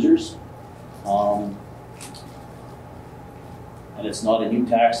all users. And it's not a new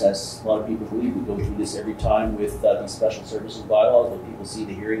tax, as a lot of people believe. We go through this every time with these special services bylaws, when people see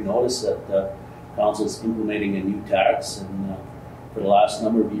the hearing notice that council is implementing a new tax. And for the last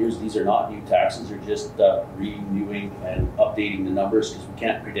number of years, these are not new taxes. They're just renewing and updating the numbers, because we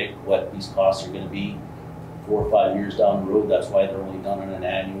can't predict what these costs are going to be 4 or 5 years down the road. That's why they're only done on an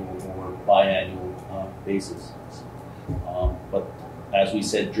annual or biannual basis. But as we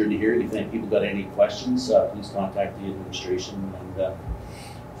said during the hearing, if any people got any questions, please contact the administration, and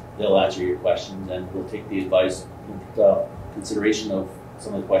they'll answer your questions, and we'll take the advice with consideration of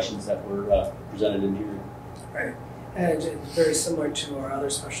some of the questions that were presented in here. Right. And it's very similar to our other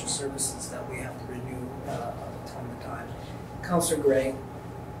special services that we have to renew time to time. Councillor Gray.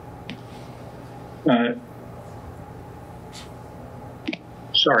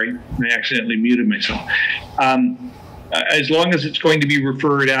 Sorry, I accidentally muted myself. As long as it's going to be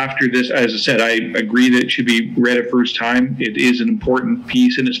referred after this, as I said, I agree that it should be read a first time. It is an important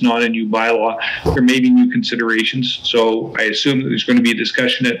piece, and it's not a new bylaw. There may be new considerations, so I assume that there's going to be a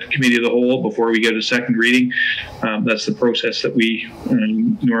discussion at the committee of the whole before we get a second reading. That's the process that we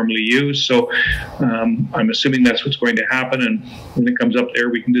normally use. So I'm assuming that's what's going to happen, and when it comes up there,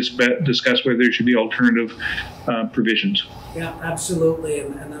 we can discuss whether there should be alternative provisions. Yeah, absolutely,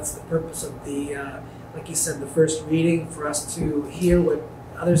 and that's the purpose of the like you said, the first reading, for us to hear what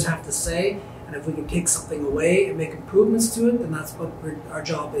others have to say, and if we can take something away and make improvements to it, then that's what our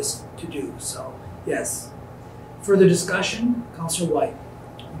job is to do. So, yes. Further discussion, Councillor Whyte.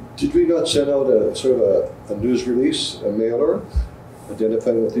 Did we not send out a sort of a news release, a mailer,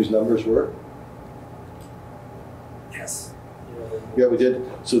 identifying what these numbers were? Yes. Yeah, we did.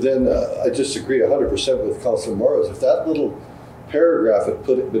 So then I disagree 100% with Councillor Moriaux. If that little paragraph had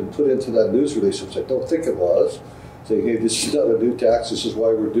been put into that news release, which I don't think it was, saying, hey, this is not a new tax, this is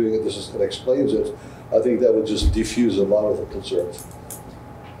why we're doing it, this is what explains it, I think that would just diffuse a lot of the concerns.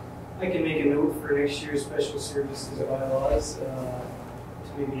 I can make a note for next year's special services bylaws to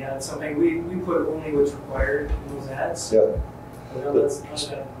maybe add something. We put only what's required in those ads. Yeah. That's not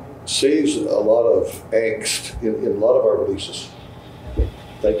bad. Saves a lot of angst in a lot of our releases.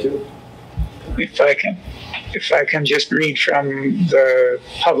 Thank you. If I can just read from the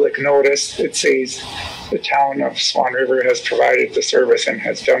public notice, it says the town of Swan River has provided the service and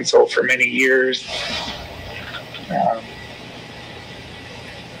has done so for many years. All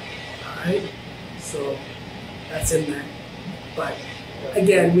right, so that's in there. But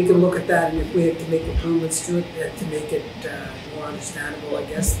again, we can look at that, and if we have to make improvements to it to make it more understandable, I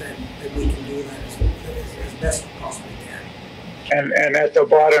guess, then we can do that as best we possibly can. And at the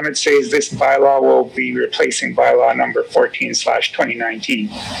bottom it says this bylaw will be replacing bylaw number 14/2019.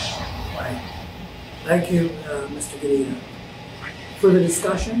 Right. Thank you, Mr. Gnida. Further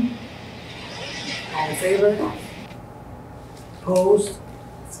discussion? All in favor? Opposed?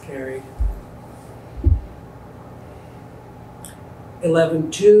 It's carried.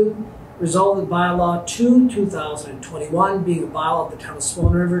 11.2. Resolve that bylaw 2/2021 being a bylaw of the town of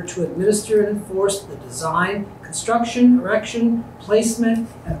Swan River to administer and enforce the design, construction, erection, placement,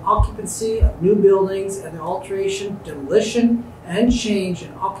 and occupancy of new buildings and the alteration, demolition, and change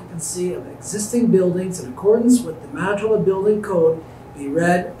in occupancy of existing buildings in accordance with the Manitoba Building Code be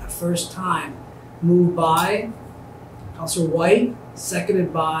read a first time. Moved by Councillor Whyte,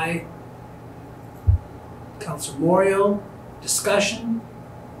 seconded by Councillor Moriaux. Discussion.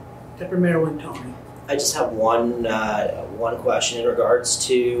 Deputy Mayor Wintoniw. I just have one question in regards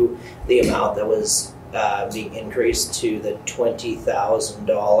to the amount that was being increased to the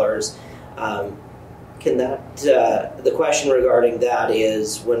 $20,000. Can that the question regarding that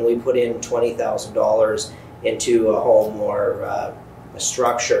is, when we put in $20,000 into a home or a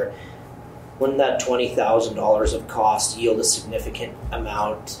structure, wouldn't that $20,000 of cost yield a significant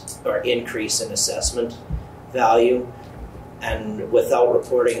amount or increase in assessment value? And without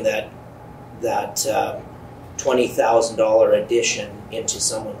reporting that $20,000 addition into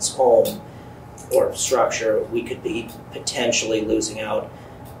someone's home or structure, we could be potentially losing out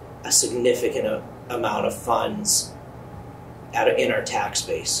a significant amount of funds in our tax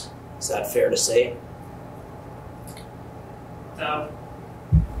base. Is that fair to say? Go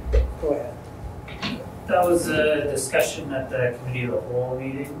ahead. That was a discussion at the committee of the whole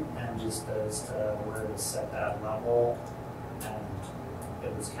meeting, and just as to where to set that level. And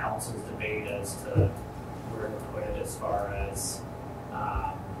it was council's debate as to where to put it as far as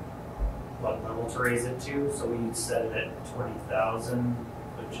what level to raise it to. So we set it at 20,000,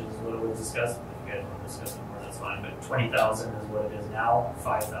 which is what it was discussed. If you guys want to discuss it more, that's fine. But 20,000 is what it is now.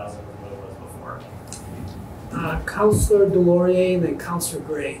 5,000 is what it was before. Councillor Delaurier and then Councillor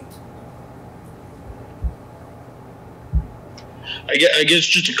Gray. I guess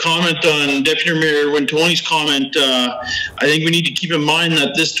just a comment on Deputy Mayor Wintonyw's comment. I think we need to keep in mind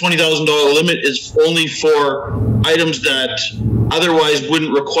that this $20,000 limit is only for items that otherwise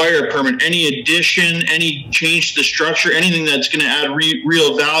wouldn't require a permit. Any addition, any change to the structure, anything that's going to add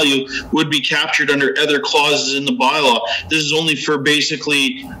real value would be captured under other clauses in the bylaw. This is only for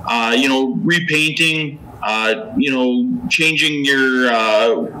basically, repainting, changing your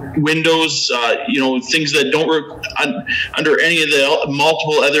windows, things that don't under any of the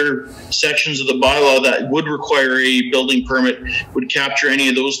multiple other sections of the bylaw that would require a building permit would capture any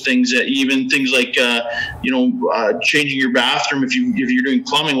of those things. Even things like changing your bathroom if you're doing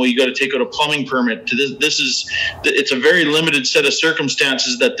plumbing. Well, you got to take out a plumbing permit. It's a very limited set of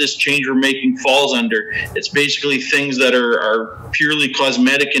circumstances that this change we're making falls under. It's basically things that are purely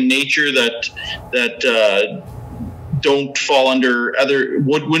cosmetic in nature that don't fall under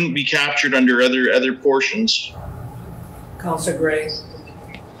wouldn't be captured under other portions. Councillor Gray.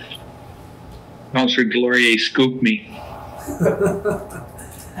 Councillor Delaurier scooped me.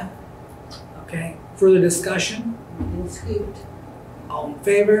 Okay. Further discussion? Been scooped. All in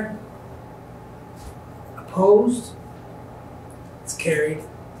favor? Opposed? It's carried.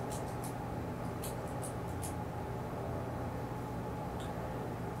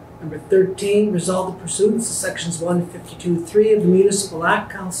 Number 13, resolve the pursuant to sections 152.3 of the Municipal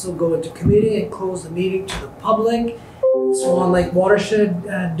Act, Council go into committee and close the meeting to the public. Swan Lake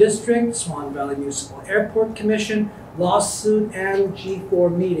Watershed District, Swan Valley Municipal Airport Commission, lawsuit and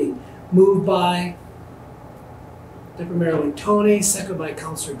G4 meeting. Moved by Deputy Mayor Wintoniw, seconded by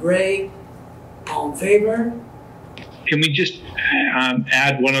Councillor Gray. All in favor? Can we just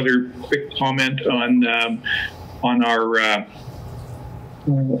add one other quick comment on our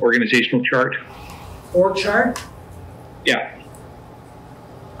organizational chart? Org chart? Yeah.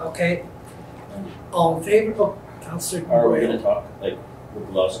 Okay. All in favor? Oh, Councillor. Are we going to talk, like, with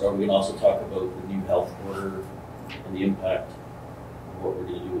the lawsuit, are we going to also talk about the new health order and the impact of what we're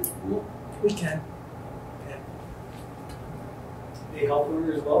going to do with the pool? We can. The health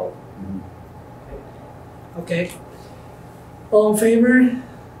order as well? Okay. All in favor?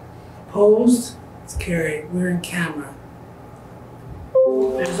 Opposed? It's carried. We're in camera.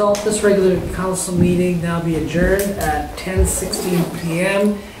 Result, this regular council meeting now be adjourned at 10:16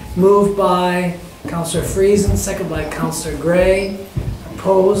 p.m. Moved by Councillor Friesen, second by Councillor Gray.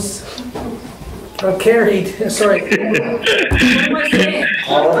 Opposed? Carried. Sorry.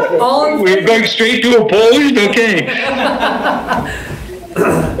 We're going straight to opposed? Okay.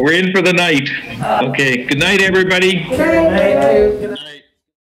 We're in for the night. Okay. Good night, everybody. Thank you. Good night.